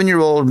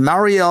 27-year-old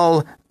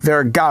Mariel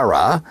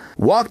Vergara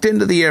walked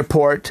into the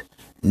airport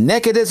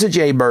naked as a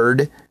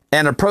jaybird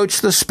and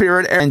approached the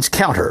Spirit Airlines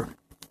counter.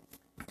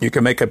 You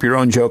can make up your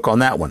own joke on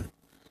that one.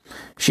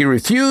 She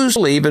refused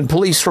to leave and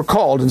police were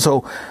called, and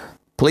so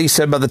police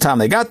said by the time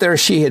they got there,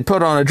 she had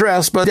put on a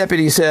dress, but the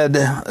deputy said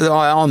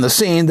on the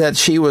scene that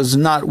she was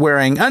not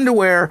wearing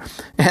underwear,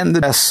 and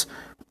the dress,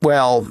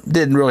 well,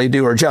 didn't really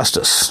do her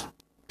justice.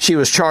 She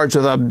was charged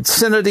with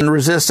obscenity and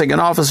resisting an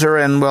officer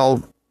and,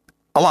 well,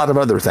 a lot of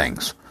other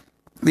things.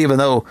 Even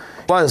though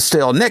she was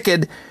still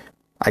naked,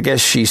 I guess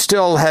she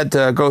still had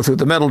to go through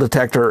the metal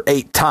detector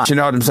 8 times. You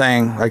know what I'm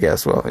saying? I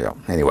guess, well, yeah.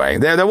 Anyway,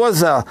 there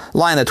was a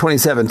line of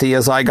 27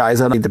 TSI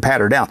guys. I don't need to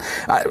pat her down.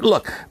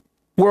 Look,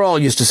 we're all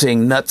used to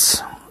seeing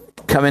nuts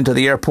come into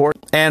the airport,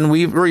 and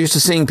we're used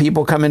to seeing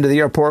people come into the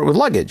airport with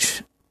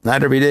luggage.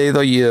 Not every day,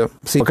 though, you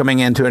see people coming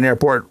into an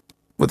airport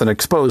with an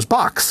exposed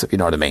box, if you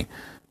know what I mean.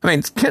 I mean,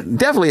 it's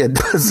definitely a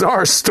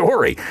bizarre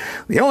story.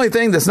 The only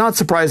thing that's not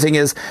surprising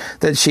is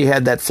that she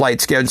had that flight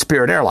scheduled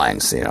Spirit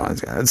Airlines. You know,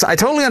 I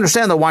totally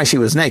understand, though, why she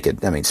was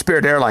naked. I mean,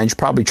 Spirit Airlines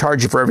probably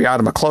charge you for every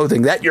item of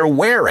clothing that you're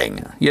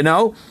wearing, you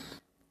know?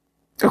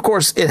 Of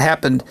course, it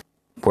happened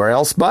where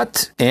else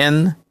but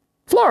in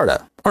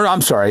Florida. Or,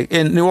 I'm sorry,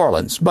 in New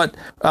Orleans. But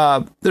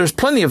there's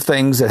plenty of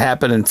things that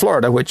happen in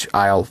Florida, which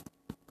I'll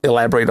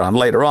elaborate on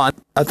later on.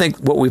 I think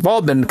what we've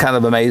all been kind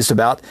of amazed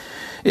about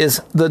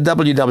is the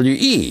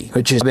WWE,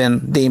 which has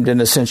been deemed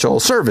an essential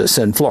service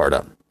in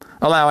Florida,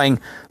 allowing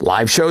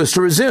live shows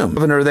to resume. The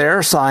governor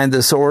there signed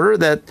this order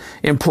that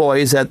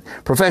employs at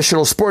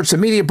professional sports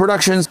and media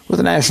productions with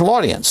a national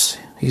audience.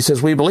 He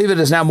says, "We believe it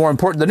is now more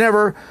important than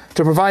ever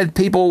to provide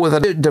people with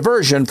a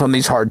diversion from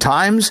these hard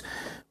times.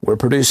 We're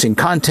producing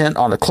content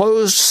on a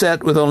closed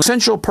set with only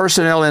essential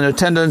personnel in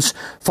attendance,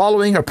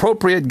 following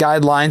appropriate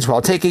guidelines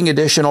while taking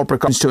additional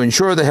precautions to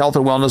ensure the health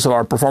and wellness of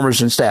our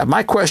performers and staff."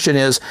 My question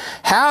is,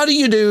 how do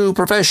you do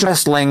professional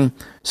wrestling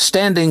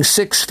standing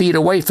 6 feet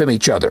away from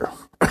each other?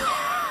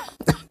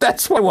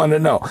 That's what I want to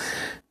know.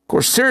 Of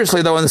course,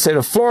 seriously, though, in the state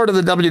of Florida,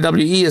 the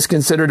WWE is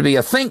considered to be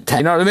a think tank.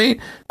 You know what I mean?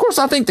 Of course,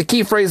 I think the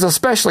key phrase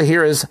especially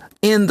here is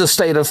in the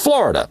state of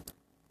Florida.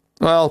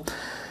 Well,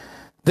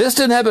 this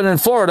didn't happen in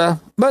Florida,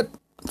 but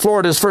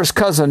Florida's first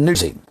cousin, New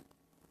Jersey.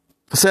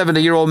 A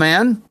 70-year-old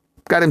man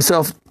got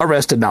himself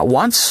arrested not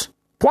once,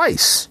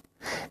 twice,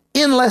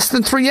 in less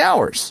than 3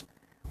 hours,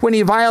 when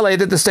he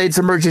violated the state's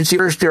emergency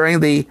orders during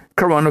the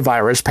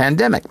coronavirus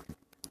pandemic.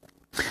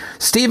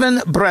 Stephen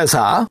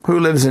Breza, who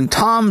lives in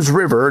Toms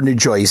River, New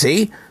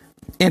Jersey,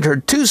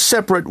 entered 2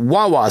 separate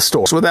Wawa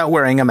stores without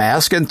wearing a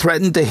mask and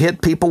threatened to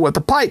hit people with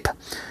a pipe.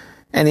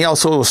 And he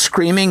also was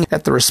screaming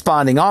at the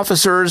responding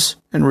officers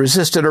and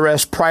resisted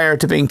arrest prior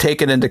to being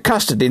taken into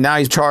custody. Now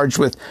he's charged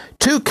with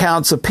 2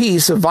 counts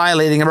apiece of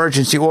violating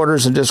emergency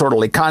orders and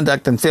disorderly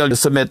conduct and failure to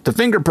submit to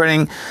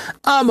fingerprinting,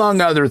 among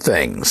other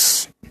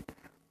things.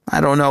 I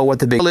don't know what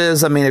the big deal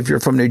is. I mean, if you're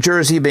from New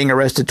Jersey, being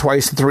arrested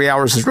twice in 3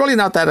 hours is really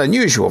not that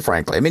unusual,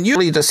 frankly. I mean,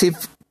 usually to see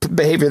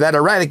behavior that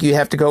erratic, you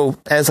have to go,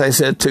 as I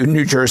said, to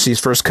New Jersey's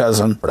first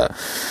cousin.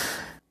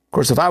 Of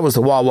course, if I was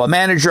the Wawa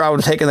manager, I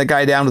would have taken the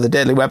guy down with a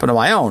deadly weapon of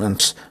my own.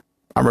 And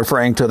I'm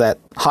referring to that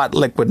hot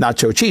liquid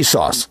nacho cheese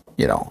sauce.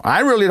 I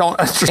really don't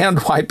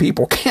understand why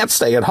people can't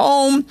stay at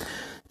home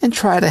and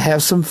try to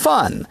have some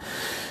fun.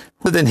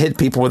 Rather than hit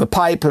people with a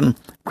pipe and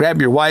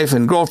grab your wife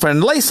and girlfriend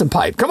and lay some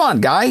pipe. Come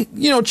on, guy.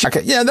 Check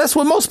it. Yeah, that's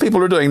what most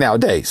people are doing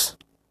nowadays.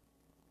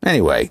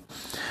 Anyway,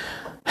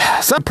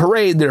 some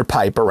parade their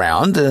pipe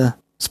around,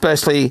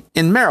 especially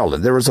in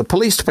Maryland. There was a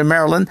police in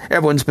Maryland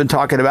everyone's been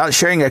talking about,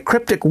 sharing a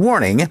cryptic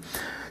warning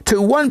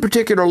to one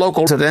particular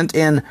local resident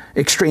in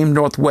extreme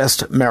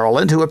northwest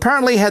Maryland who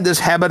apparently had this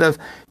habit of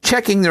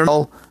checking their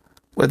mail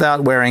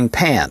without wearing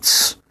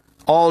pants,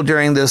 all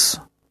during this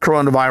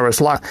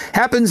coronavirus lock.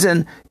 Happens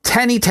in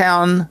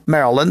Taneytown,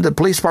 Maryland. The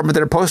police department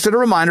there posted a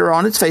reminder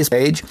on its Facebook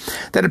page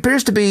that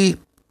appears to be,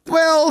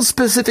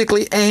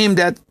 specifically aimed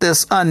at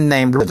this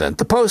unnamed resident.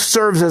 The post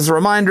serves as a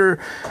reminder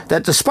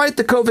that despite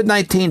the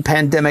COVID-19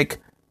 pandemic,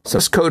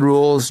 such code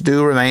rules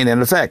do remain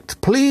in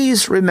effect.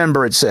 Please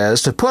remember, it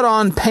says, to put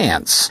on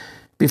pants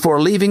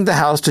before leaving the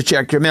house to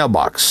check your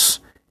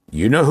mailbox.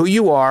 You know who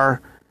you are,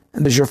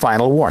 and this is your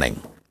final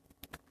warning.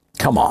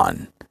 Come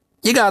on.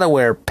 You gotta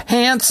wear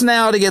pants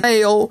now to get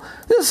mail.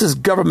 This is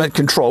government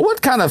control.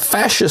 What kind of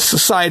fascist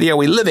society are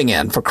we living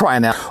in, for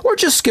crying out? Or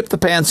just skip the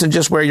pants and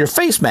just wear your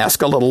face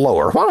mask a little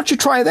lower. Why don't you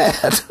try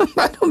that?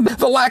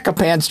 The lack of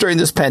pants during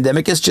this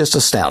pandemic is just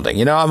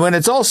astounding. When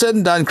it's all said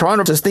and done,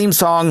 Coronavirus theme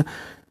song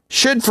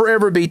should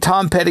forever be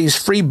Tom Petty's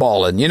Free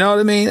Ballin'. You know what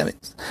I mean?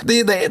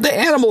 The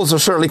animals are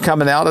certainly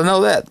coming out. I know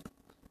that.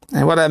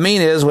 And what I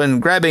mean is, when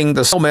grabbing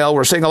the mail,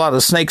 we're seeing a lot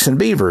of snakes and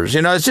beavers.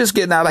 It's just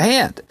getting out of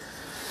hand.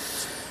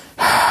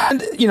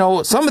 And,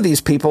 some of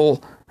these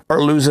people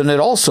are losing it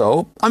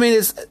also.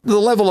 It's the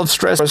level of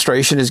stress,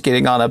 frustration is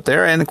getting on up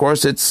there. And, of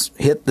course, it's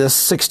hit this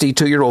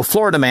 62-year-old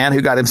Florida man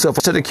who got himself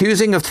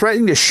accusing of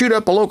threatening to shoot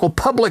up a local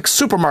public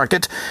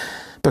supermarket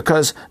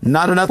because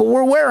not enough people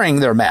were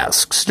wearing their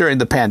masks during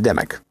the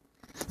pandemic.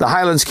 The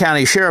Highlands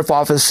County Sheriff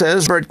Office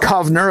says Bert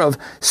Kovner of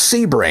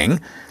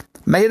Sebring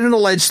made an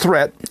alleged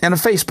threat in a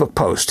Facebook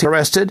post. He was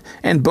arrested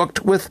and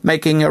booked with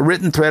making a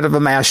written threat of a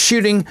mass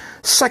shooting,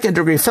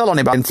 second-degree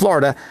felony in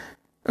Florida,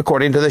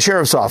 according to the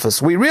sheriff's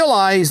office. We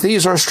realize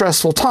these are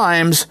stressful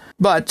times,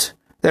 but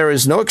there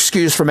is no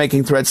excuse for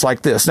making threats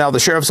like this. Now, the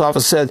sheriff's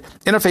office said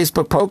in a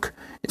Facebook post,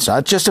 it's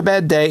not just a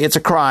bad day, it's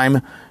a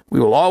crime. We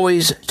will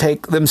always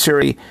take them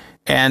seriously,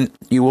 and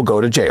you will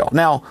go to jail.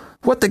 Now,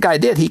 what the guy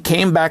did, he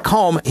came back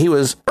home. He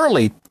was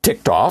early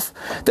ticked off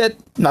that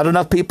not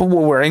enough people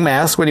were wearing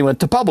masks when he went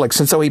to Publix.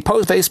 And so he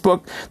posted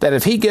Facebook that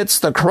if he gets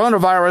the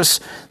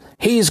coronavirus,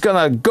 he's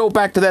going to go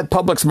back to that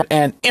Publix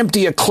and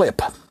empty a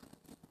clip.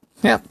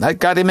 Yeah, that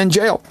got him in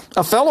jail.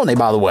 A felony,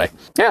 by the way.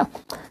 Yeah.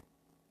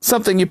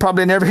 Something you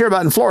probably never hear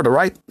about in Florida,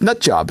 right? Nut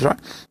jobs, right?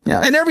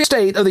 Yeah. In every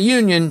state of the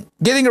union,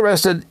 getting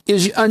arrested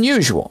is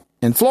unusual.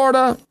 In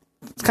Florida,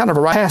 it's kind of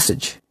a rite of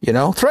passage,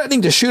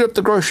 Threatening to shoot up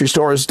the grocery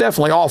store is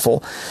definitely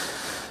awful,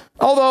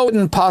 although it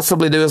wouldn't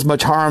possibly do as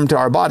much harm to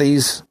our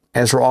bodies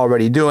as we're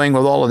already doing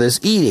with all of this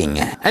eating.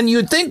 And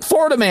you'd think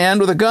Florida man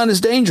with a gun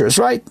is dangerous,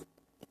 right?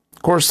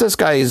 Of course, this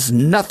guy is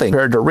nothing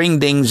compared to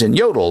ring-dings and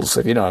yodels,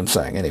 if you know what I'm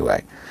saying.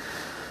 Anyway,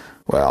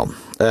 well,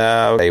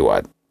 I'll tell you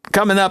what.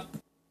 Coming up,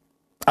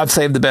 I've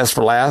saved the best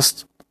for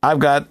last. I've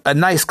got a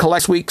nice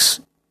collect week's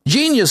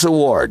Genius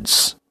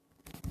Awards.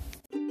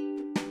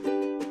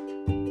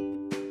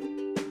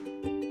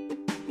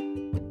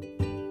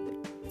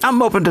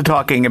 I'm open to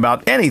talking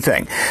about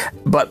anything,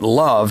 but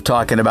love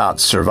talking about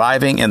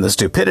surviving and the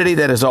stupidity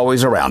that is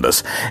always around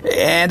us.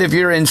 And if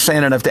you're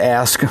insane enough to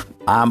ask,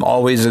 I'm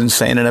always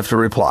insane enough to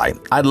reply.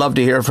 I'd love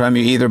to hear from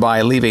you either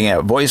by leaving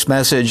a voice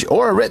message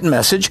or a written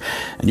message,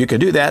 and you can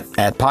do that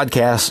at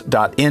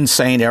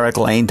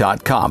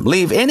podcast.insaneericlane.com.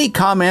 Leave any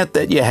comment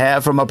that you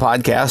have from a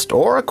podcast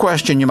or a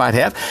question you might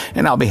have,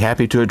 and I'll be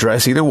happy to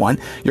address either one.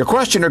 Your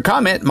question or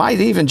comment might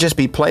even just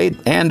be played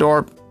and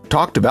or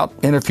talked about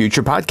in a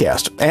future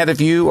podcast. And if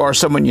you or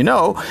someone you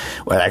know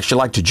would actually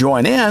like to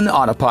join in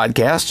on a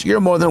podcast, you're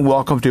more than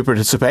welcome to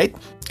participate.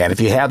 And if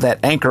you have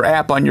that Anchor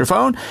app on your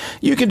phone,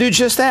 you can do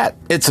just that.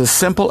 It's as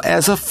simple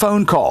as a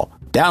phone call.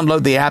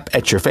 Download the app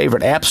at your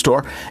favorite app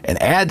store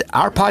and add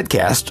our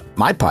podcast,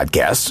 my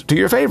podcast, to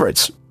your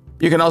favorites.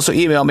 You can also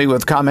email me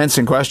with comments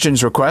and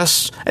questions,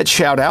 requests at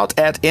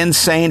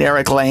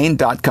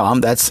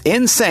shoutout@insaneericlane.com. That's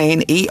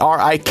insane,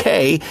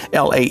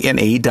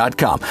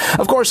 ERIKLANE.com.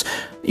 Of course,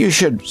 you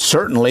should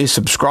certainly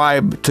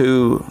subscribe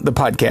to the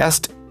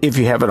podcast if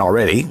you haven't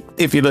already.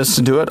 If you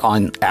listen to it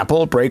on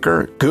Apple,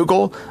 Breaker,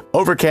 Google,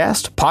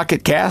 Overcast,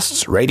 Pocket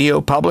Casts,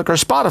 Radio Public, or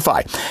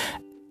Spotify.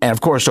 And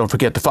of course, don't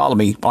forget to follow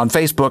me on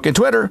Facebook and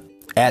Twitter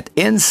at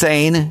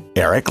Insane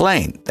Eric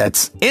Lane.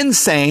 That's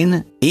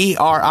Insane,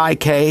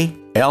 ERIKLANE.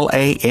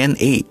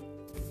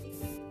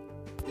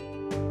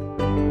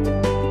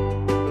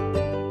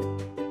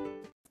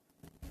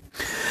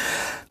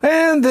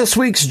 And this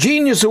week's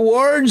Genius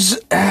Awards,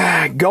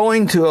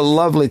 going to a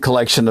lovely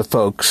collection of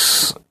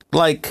folks.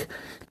 Like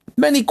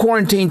many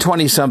quarantine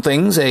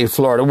 20-somethings, a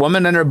Florida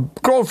woman and her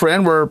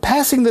girlfriend were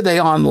passing the day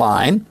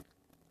online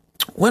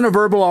when a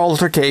verbal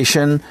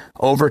altercation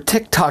over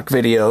TikTok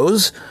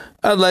videos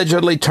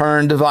allegedly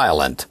turned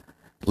violent,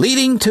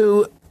 leading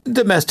to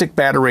domestic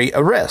battery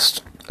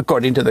arrest.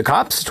 According to the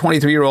cops,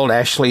 23-year-old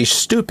Ashley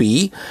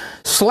Stupi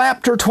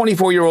slapped her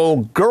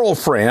 24-year-old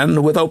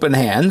girlfriend with open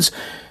hands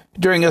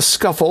during a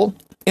scuffle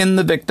in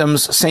the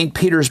victim's St.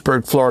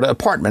 Petersburg, Florida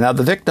apartment. Now,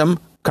 the victim,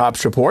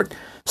 cops report,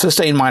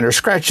 sustained minor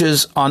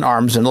scratches on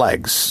arms and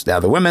legs. Now,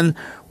 the women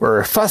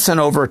were fussing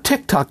over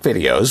TikTok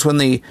videos when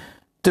the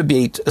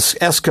debate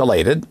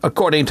escalated,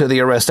 according to the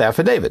arrest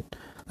affidavit.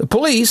 The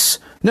police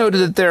noted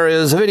that there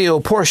is a video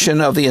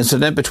portion of the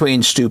incident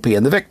between Stupi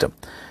and the victim.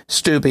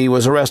 Stupi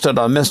was arrested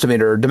on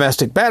misdemeanor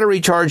domestic battery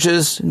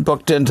charges and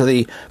booked into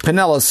the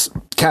Pinellas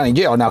County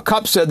Jail. Now,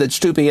 cops said that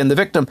Stupi and the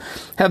victim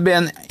have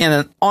been in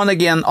an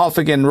on-again,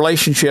 off-again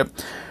relationship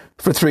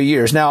for 3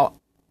 years. Now,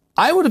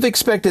 I would have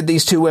expected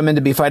these two women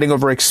to be fighting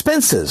over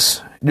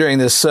expenses during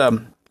this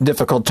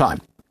difficult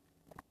time.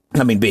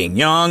 I mean, being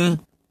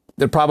young,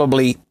 they're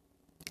probably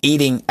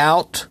eating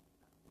out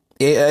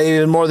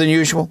even more than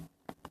usual.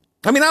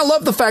 I mean, I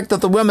love the fact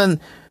that the women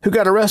who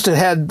got arrested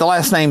had the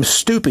last name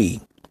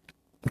Stupi.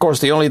 Of course,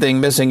 the only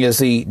thing missing is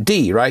the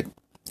D, right?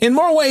 In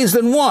more ways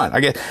than one.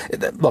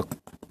 Look,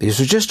 these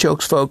are just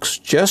jokes, folks.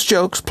 Just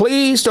jokes.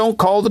 Please don't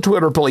call the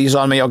Twitter police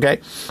on me, okay?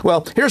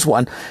 Well, here's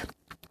one.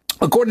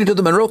 According to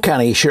the Monroe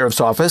County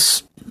Sheriff's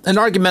Office, an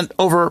argument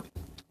over,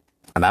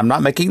 and I'm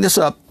not making this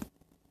up,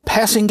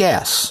 passing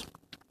gas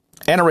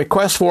and a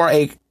request for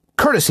a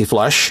courtesy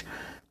flush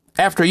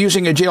after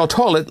using a jail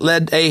toilet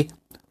led a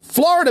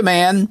Florida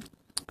man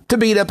to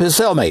beat up his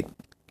cellmate.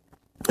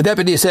 The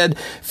deputy said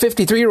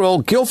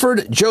 53-year-old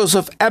Guilford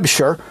Joseph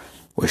Absher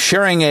was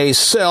sharing a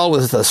cell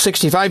with a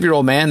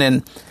 65-year-old man,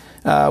 and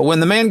when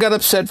the man got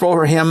upset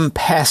for him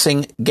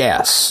passing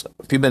gas.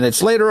 A few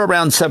minutes later,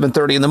 around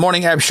 7:30 in the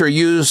morning, Absher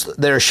used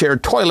their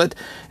shared toilet,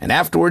 and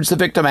afterwards the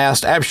victim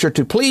asked Absher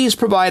to please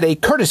provide a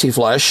courtesy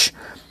flush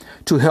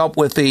to help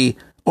with the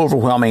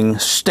overwhelming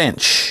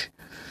stench.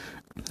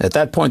 At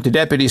that point, the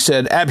deputy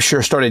said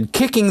Absher started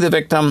kicking the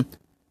victim,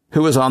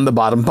 who was on the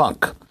bottom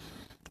bunk.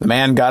 The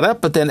man got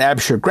up, but then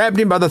Absher grabbed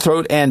him by the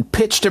throat and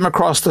pitched him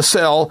across the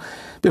cell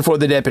before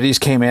the deputies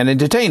came in and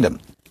detained him.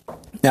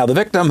 Now, the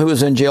victim, who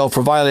was in jail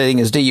for violating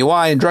his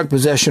DUI and drug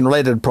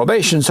possession-related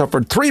probation,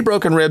 suffered 3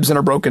 broken ribs and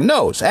a broken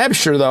nose.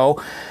 Absher,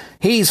 though,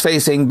 he's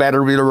facing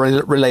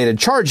battery-related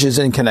charges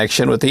in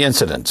connection with the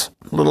incident.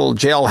 Little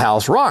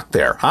jailhouse rock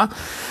there, huh?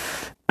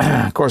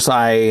 Of course,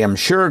 I am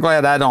sure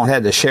glad I don't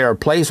have to share a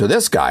place with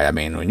this guy. I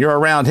mean, when you're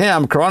around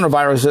him,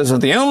 coronavirus isn't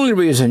the only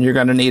reason you're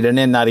going to need an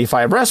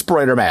N95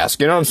 respirator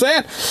mask. You know what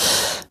I'm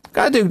saying?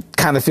 I do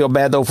kind of feel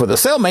bad, though, for the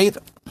cellmate.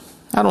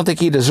 I don't think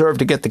he deserved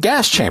to get the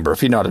gas chamber,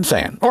 if you know what I'm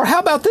saying. Or how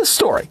about this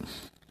story?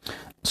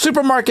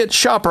 Supermarket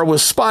shopper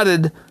was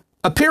spotted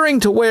appearing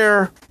to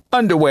wear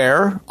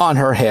underwear on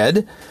her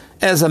head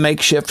as a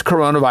makeshift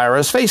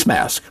coronavirus face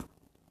mask.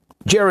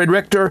 Jared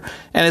Richter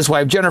and his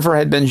wife Jennifer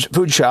had been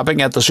food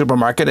shopping at the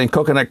supermarket in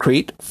Coconut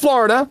Creek,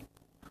 Florida,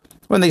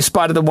 when they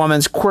spotted the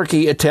woman's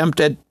quirky attempt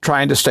at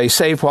trying to stay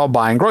safe while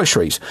buying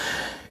groceries.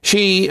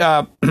 She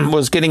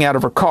was getting out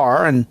of her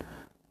car, and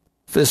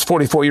this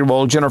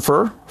 44-year-old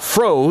Jennifer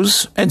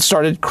froze and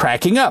started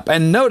cracking up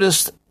and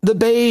noticed the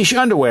beige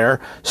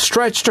underwear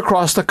stretched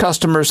across the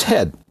customer's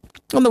head.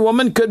 And the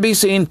woman could be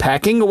seen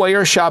packing away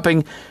her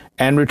shopping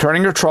and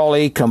returning her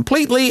trolley,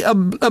 completely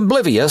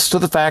oblivious to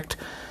the fact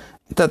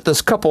that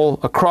this couple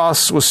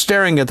across was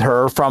staring at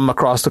her from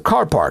across the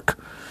car park.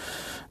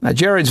 Now,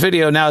 Jared's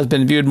video now has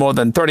been viewed more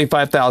than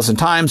 35,000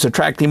 times,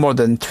 attracting more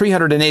than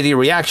 380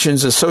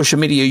 reactions as social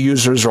media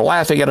users are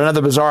laughing at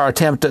another bizarre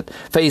attempt at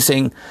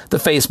facing the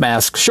face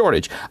mask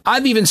shortage.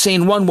 I've even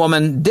seen one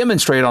woman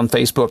demonstrate on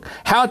Facebook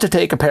how to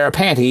take a pair of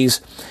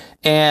panties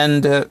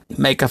and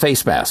make a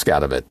face mask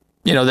out of it,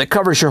 you know, that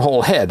covers your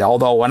whole head.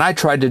 Although when I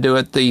tried to do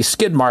it, the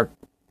skid mark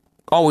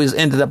always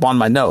ended up on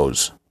my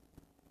nose.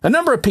 The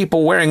number of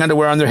people wearing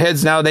underwear on their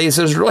heads nowadays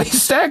is really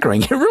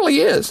staggering. It really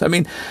is. I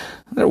mean,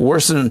 they're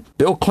worse than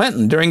Bill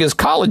Clinton during his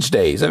college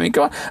days. I mean,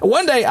 come on.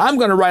 One day I'm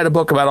going to write a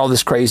book about all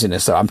this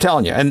craziness, though, I'm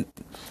telling you. And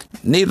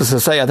needless to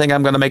say, I think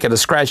I'm going to make it a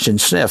scratch and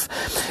sniff.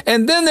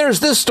 And then there's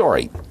this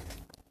story.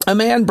 A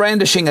man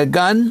brandishing a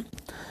gun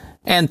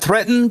and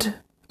threatened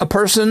a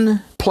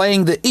person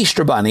playing the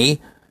Easter Bunny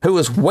who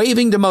was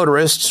waving to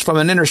motorists from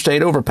an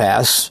interstate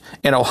overpass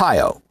in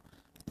Ohio.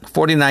 A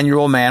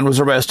 49-year-old man was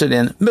arrested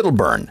in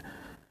Middleburn.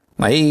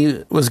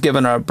 He was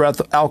given a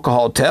breath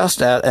alcohol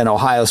test at an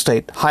Ohio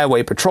State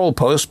Highway Patrol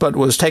post, but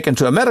was taken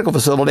to a medical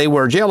facility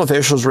where jail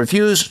officials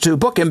refused to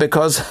book him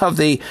because of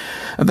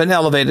an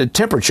elevated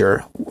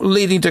temperature,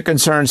 leading to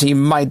concerns he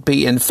might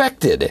be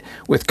infected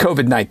with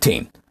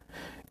COVID-19.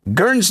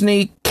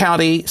 Guernsey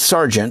County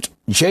Sergeant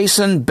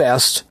Jason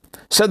Best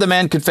said the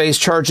man could face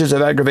charges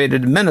of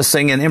aggravated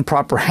menacing and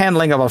improper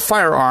handling of a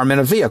firearm in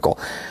a vehicle.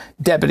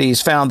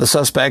 Deputies found the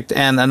suspect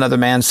and another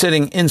man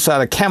sitting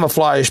inside a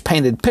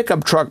camouflage-painted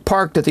pickup truck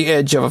parked at the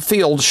edge of a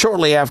field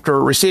shortly after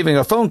receiving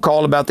a phone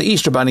call about the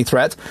Easter Bunny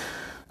threat.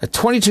 A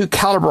 .22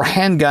 caliber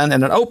handgun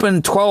and an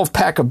open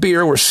 12-pack of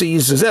beer were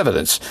seized as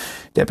evidence.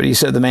 Deputies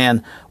said the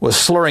man was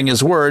slurring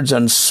his words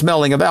and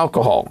smelling of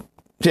alcohol.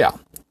 Yeah,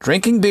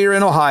 drinking beer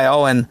in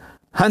Ohio and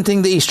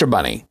hunting the Easter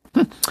Bunny.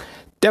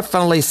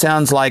 Definitely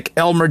sounds like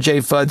Elmer J.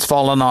 Fudd's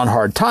fallen on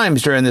hard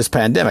times during this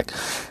pandemic.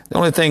 The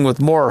only thing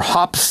with more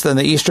hops than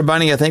the Easter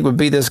Bunny, I think, would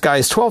be this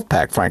guy's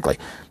 12-pack, frankly.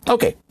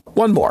 Okay,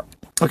 one more.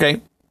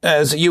 Okay,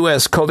 as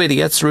U.S.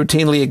 COVIDiots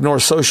routinely ignore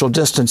social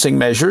distancing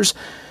measures,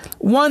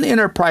 one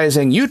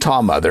enterprising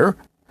Utah mother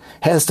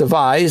has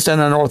devised an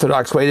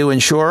unorthodox way to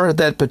ensure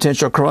that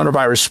potential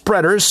coronavirus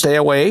spreaders stay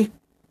away.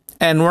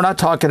 And we're not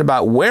talking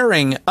about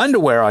wearing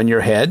underwear on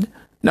your head.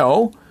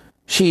 No,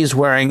 she's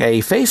wearing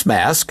a face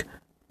mask,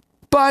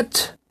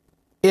 but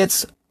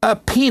it's a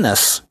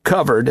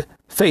penis-covered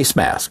face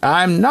mask.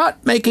 I'm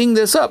not making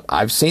this up.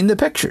 I've seen the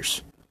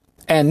pictures.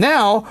 And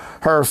now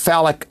her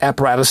phallic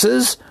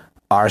apparatuses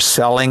are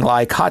selling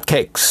like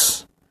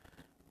hotcakes.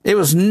 It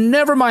was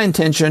never my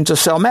intention to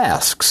sell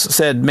masks,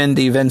 said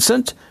Mindy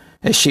Vincent,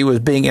 as she was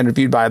being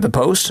interviewed by the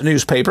Post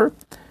newspaper.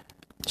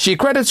 She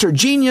credits her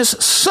genius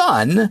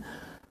son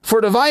for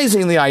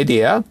devising the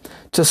idea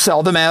to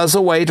sell them as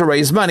a way to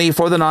raise money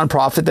for the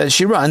nonprofit that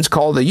she runs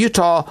called the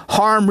Utah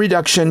Harm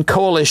Reduction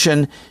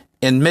Coalition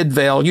in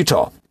Midvale,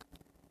 Utah.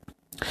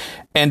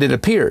 And it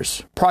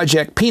appears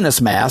Project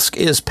Penis Mask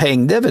is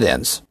paying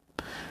dividends.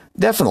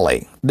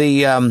 Definitely.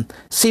 The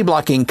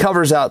C-blocking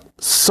covers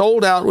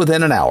sold out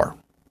within an hour.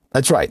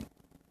 That's right.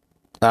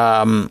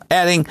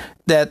 Adding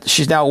that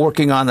she's now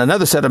working on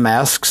another set of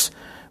masks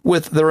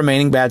with the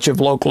remaining batch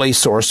of locally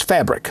sourced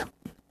fabric.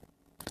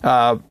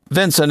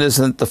 Vincent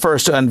isn't the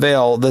first to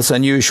unveil this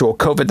unusual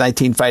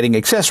COVID-19 fighting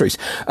accessories.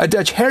 A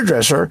Dutch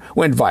hairdresser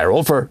went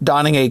viral for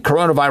donning a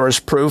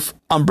coronavirus-proof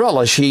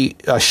umbrella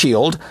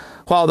shield,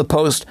 while the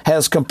Post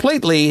has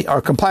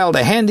compiled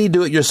a handy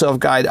do-it-yourself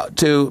guide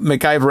to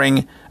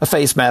MacGyvering a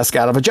face mask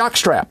out of a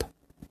jockstrap.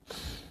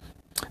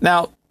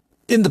 Now,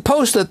 in the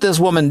post that this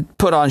woman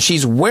put on,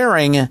 she's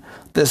wearing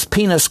this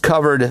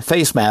penis-covered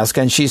face mask,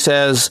 and she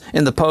says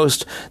in the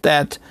post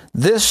that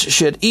this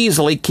should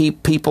easily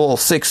keep people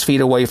 6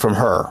 feet away from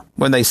her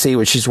when they see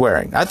what she's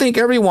wearing. I think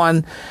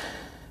everyone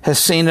has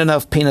seen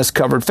enough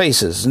penis-covered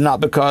faces,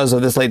 not because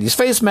of this lady's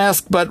face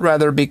mask, but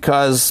rather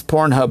because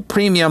Pornhub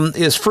Premium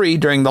is free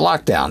during the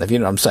lockdown, if you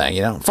know what I'm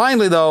saying.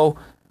 Finally, though,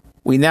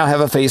 we now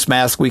have a face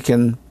mask we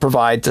can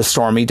provide to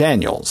Stormy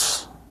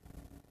Daniels.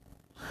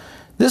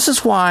 This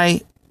is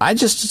why I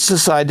just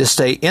decided to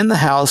stay in the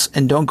house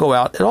and don't go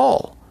out at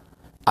all.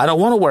 I don't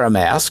want to wear a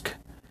mask.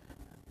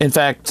 In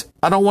fact,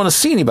 I don't want to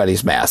see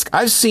anybody's mask.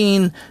 I've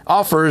seen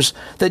offers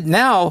that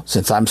now,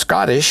 since I'm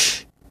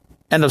Scottish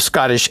and of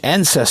Scottish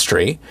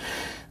ancestry,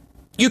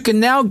 you can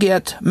now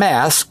get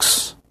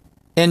masks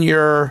in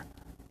your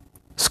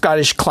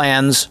Scottish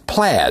clan's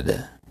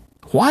plaid.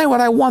 Why would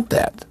I want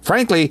that?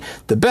 Frankly,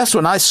 the best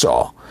one I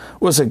saw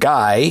was a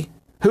guy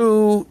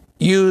who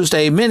used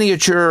a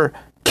miniature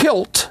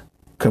kilt,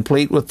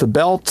 complete with the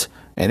belt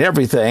and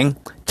everything,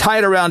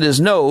 tied around his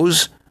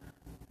nose,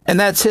 and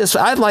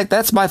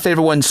that's my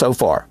favorite one so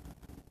far.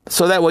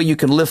 So that way you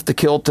can lift the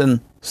kilt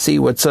and see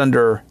what's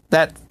under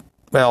that.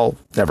 Well,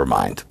 never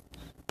mind.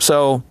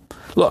 So,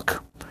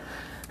 look,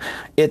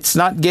 it's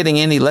not getting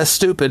any less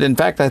stupid. In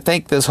fact, I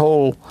think this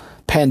whole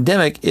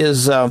pandemic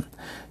is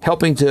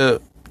helping to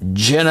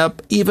gin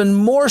up even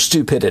more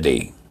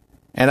stupidity.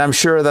 And I'm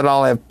sure that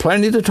I'll have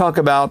plenty to talk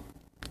about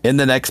in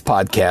the next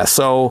podcast.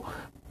 So,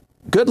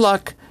 good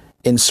luck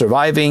in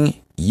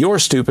surviving your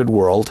stupid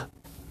world.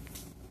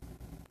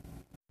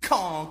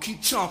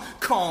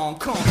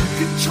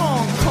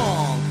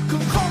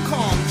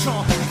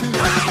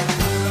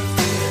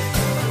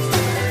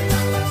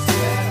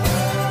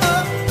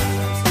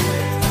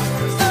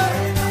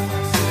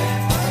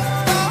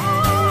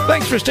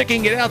 Thanks for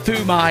sticking it out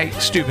through my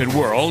stupid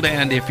world.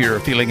 And if you're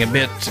feeling a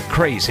bit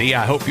crazy,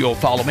 I hope you'll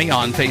follow me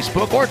on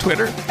Facebook or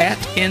Twitter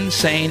at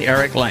Insane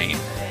Eric Lane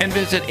and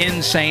visit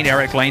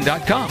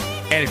InsaneEricLane.com.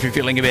 And if you're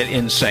feeling a bit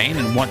insane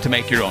and want to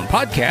make your own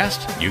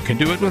podcast, you can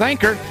do it with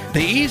Anchor,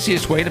 the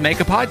easiest way to make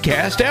a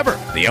podcast ever.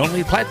 The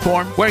only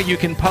platform where you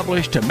can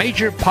publish to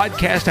major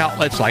podcast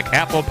outlets like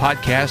Apple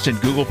Podcasts and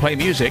Google Play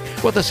Music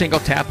with a single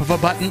tap of a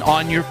button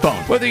on your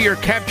phone. Whether you're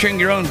capturing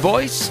your own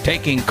voice,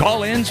 taking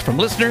call-ins from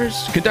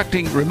listeners,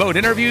 conducting remote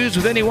interviews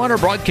with anyone, or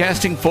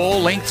broadcasting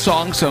full-length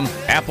songs from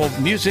Apple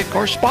Music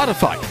or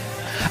Spotify.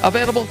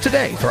 Available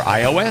today for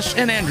iOS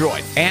and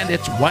Android, and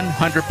it's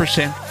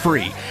 100%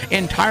 free,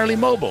 entirely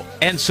mobile,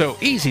 and so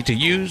easy to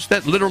use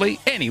that literally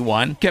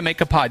anyone can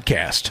make a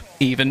podcast,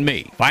 even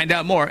me. Find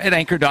out more at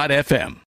Anchor.fm.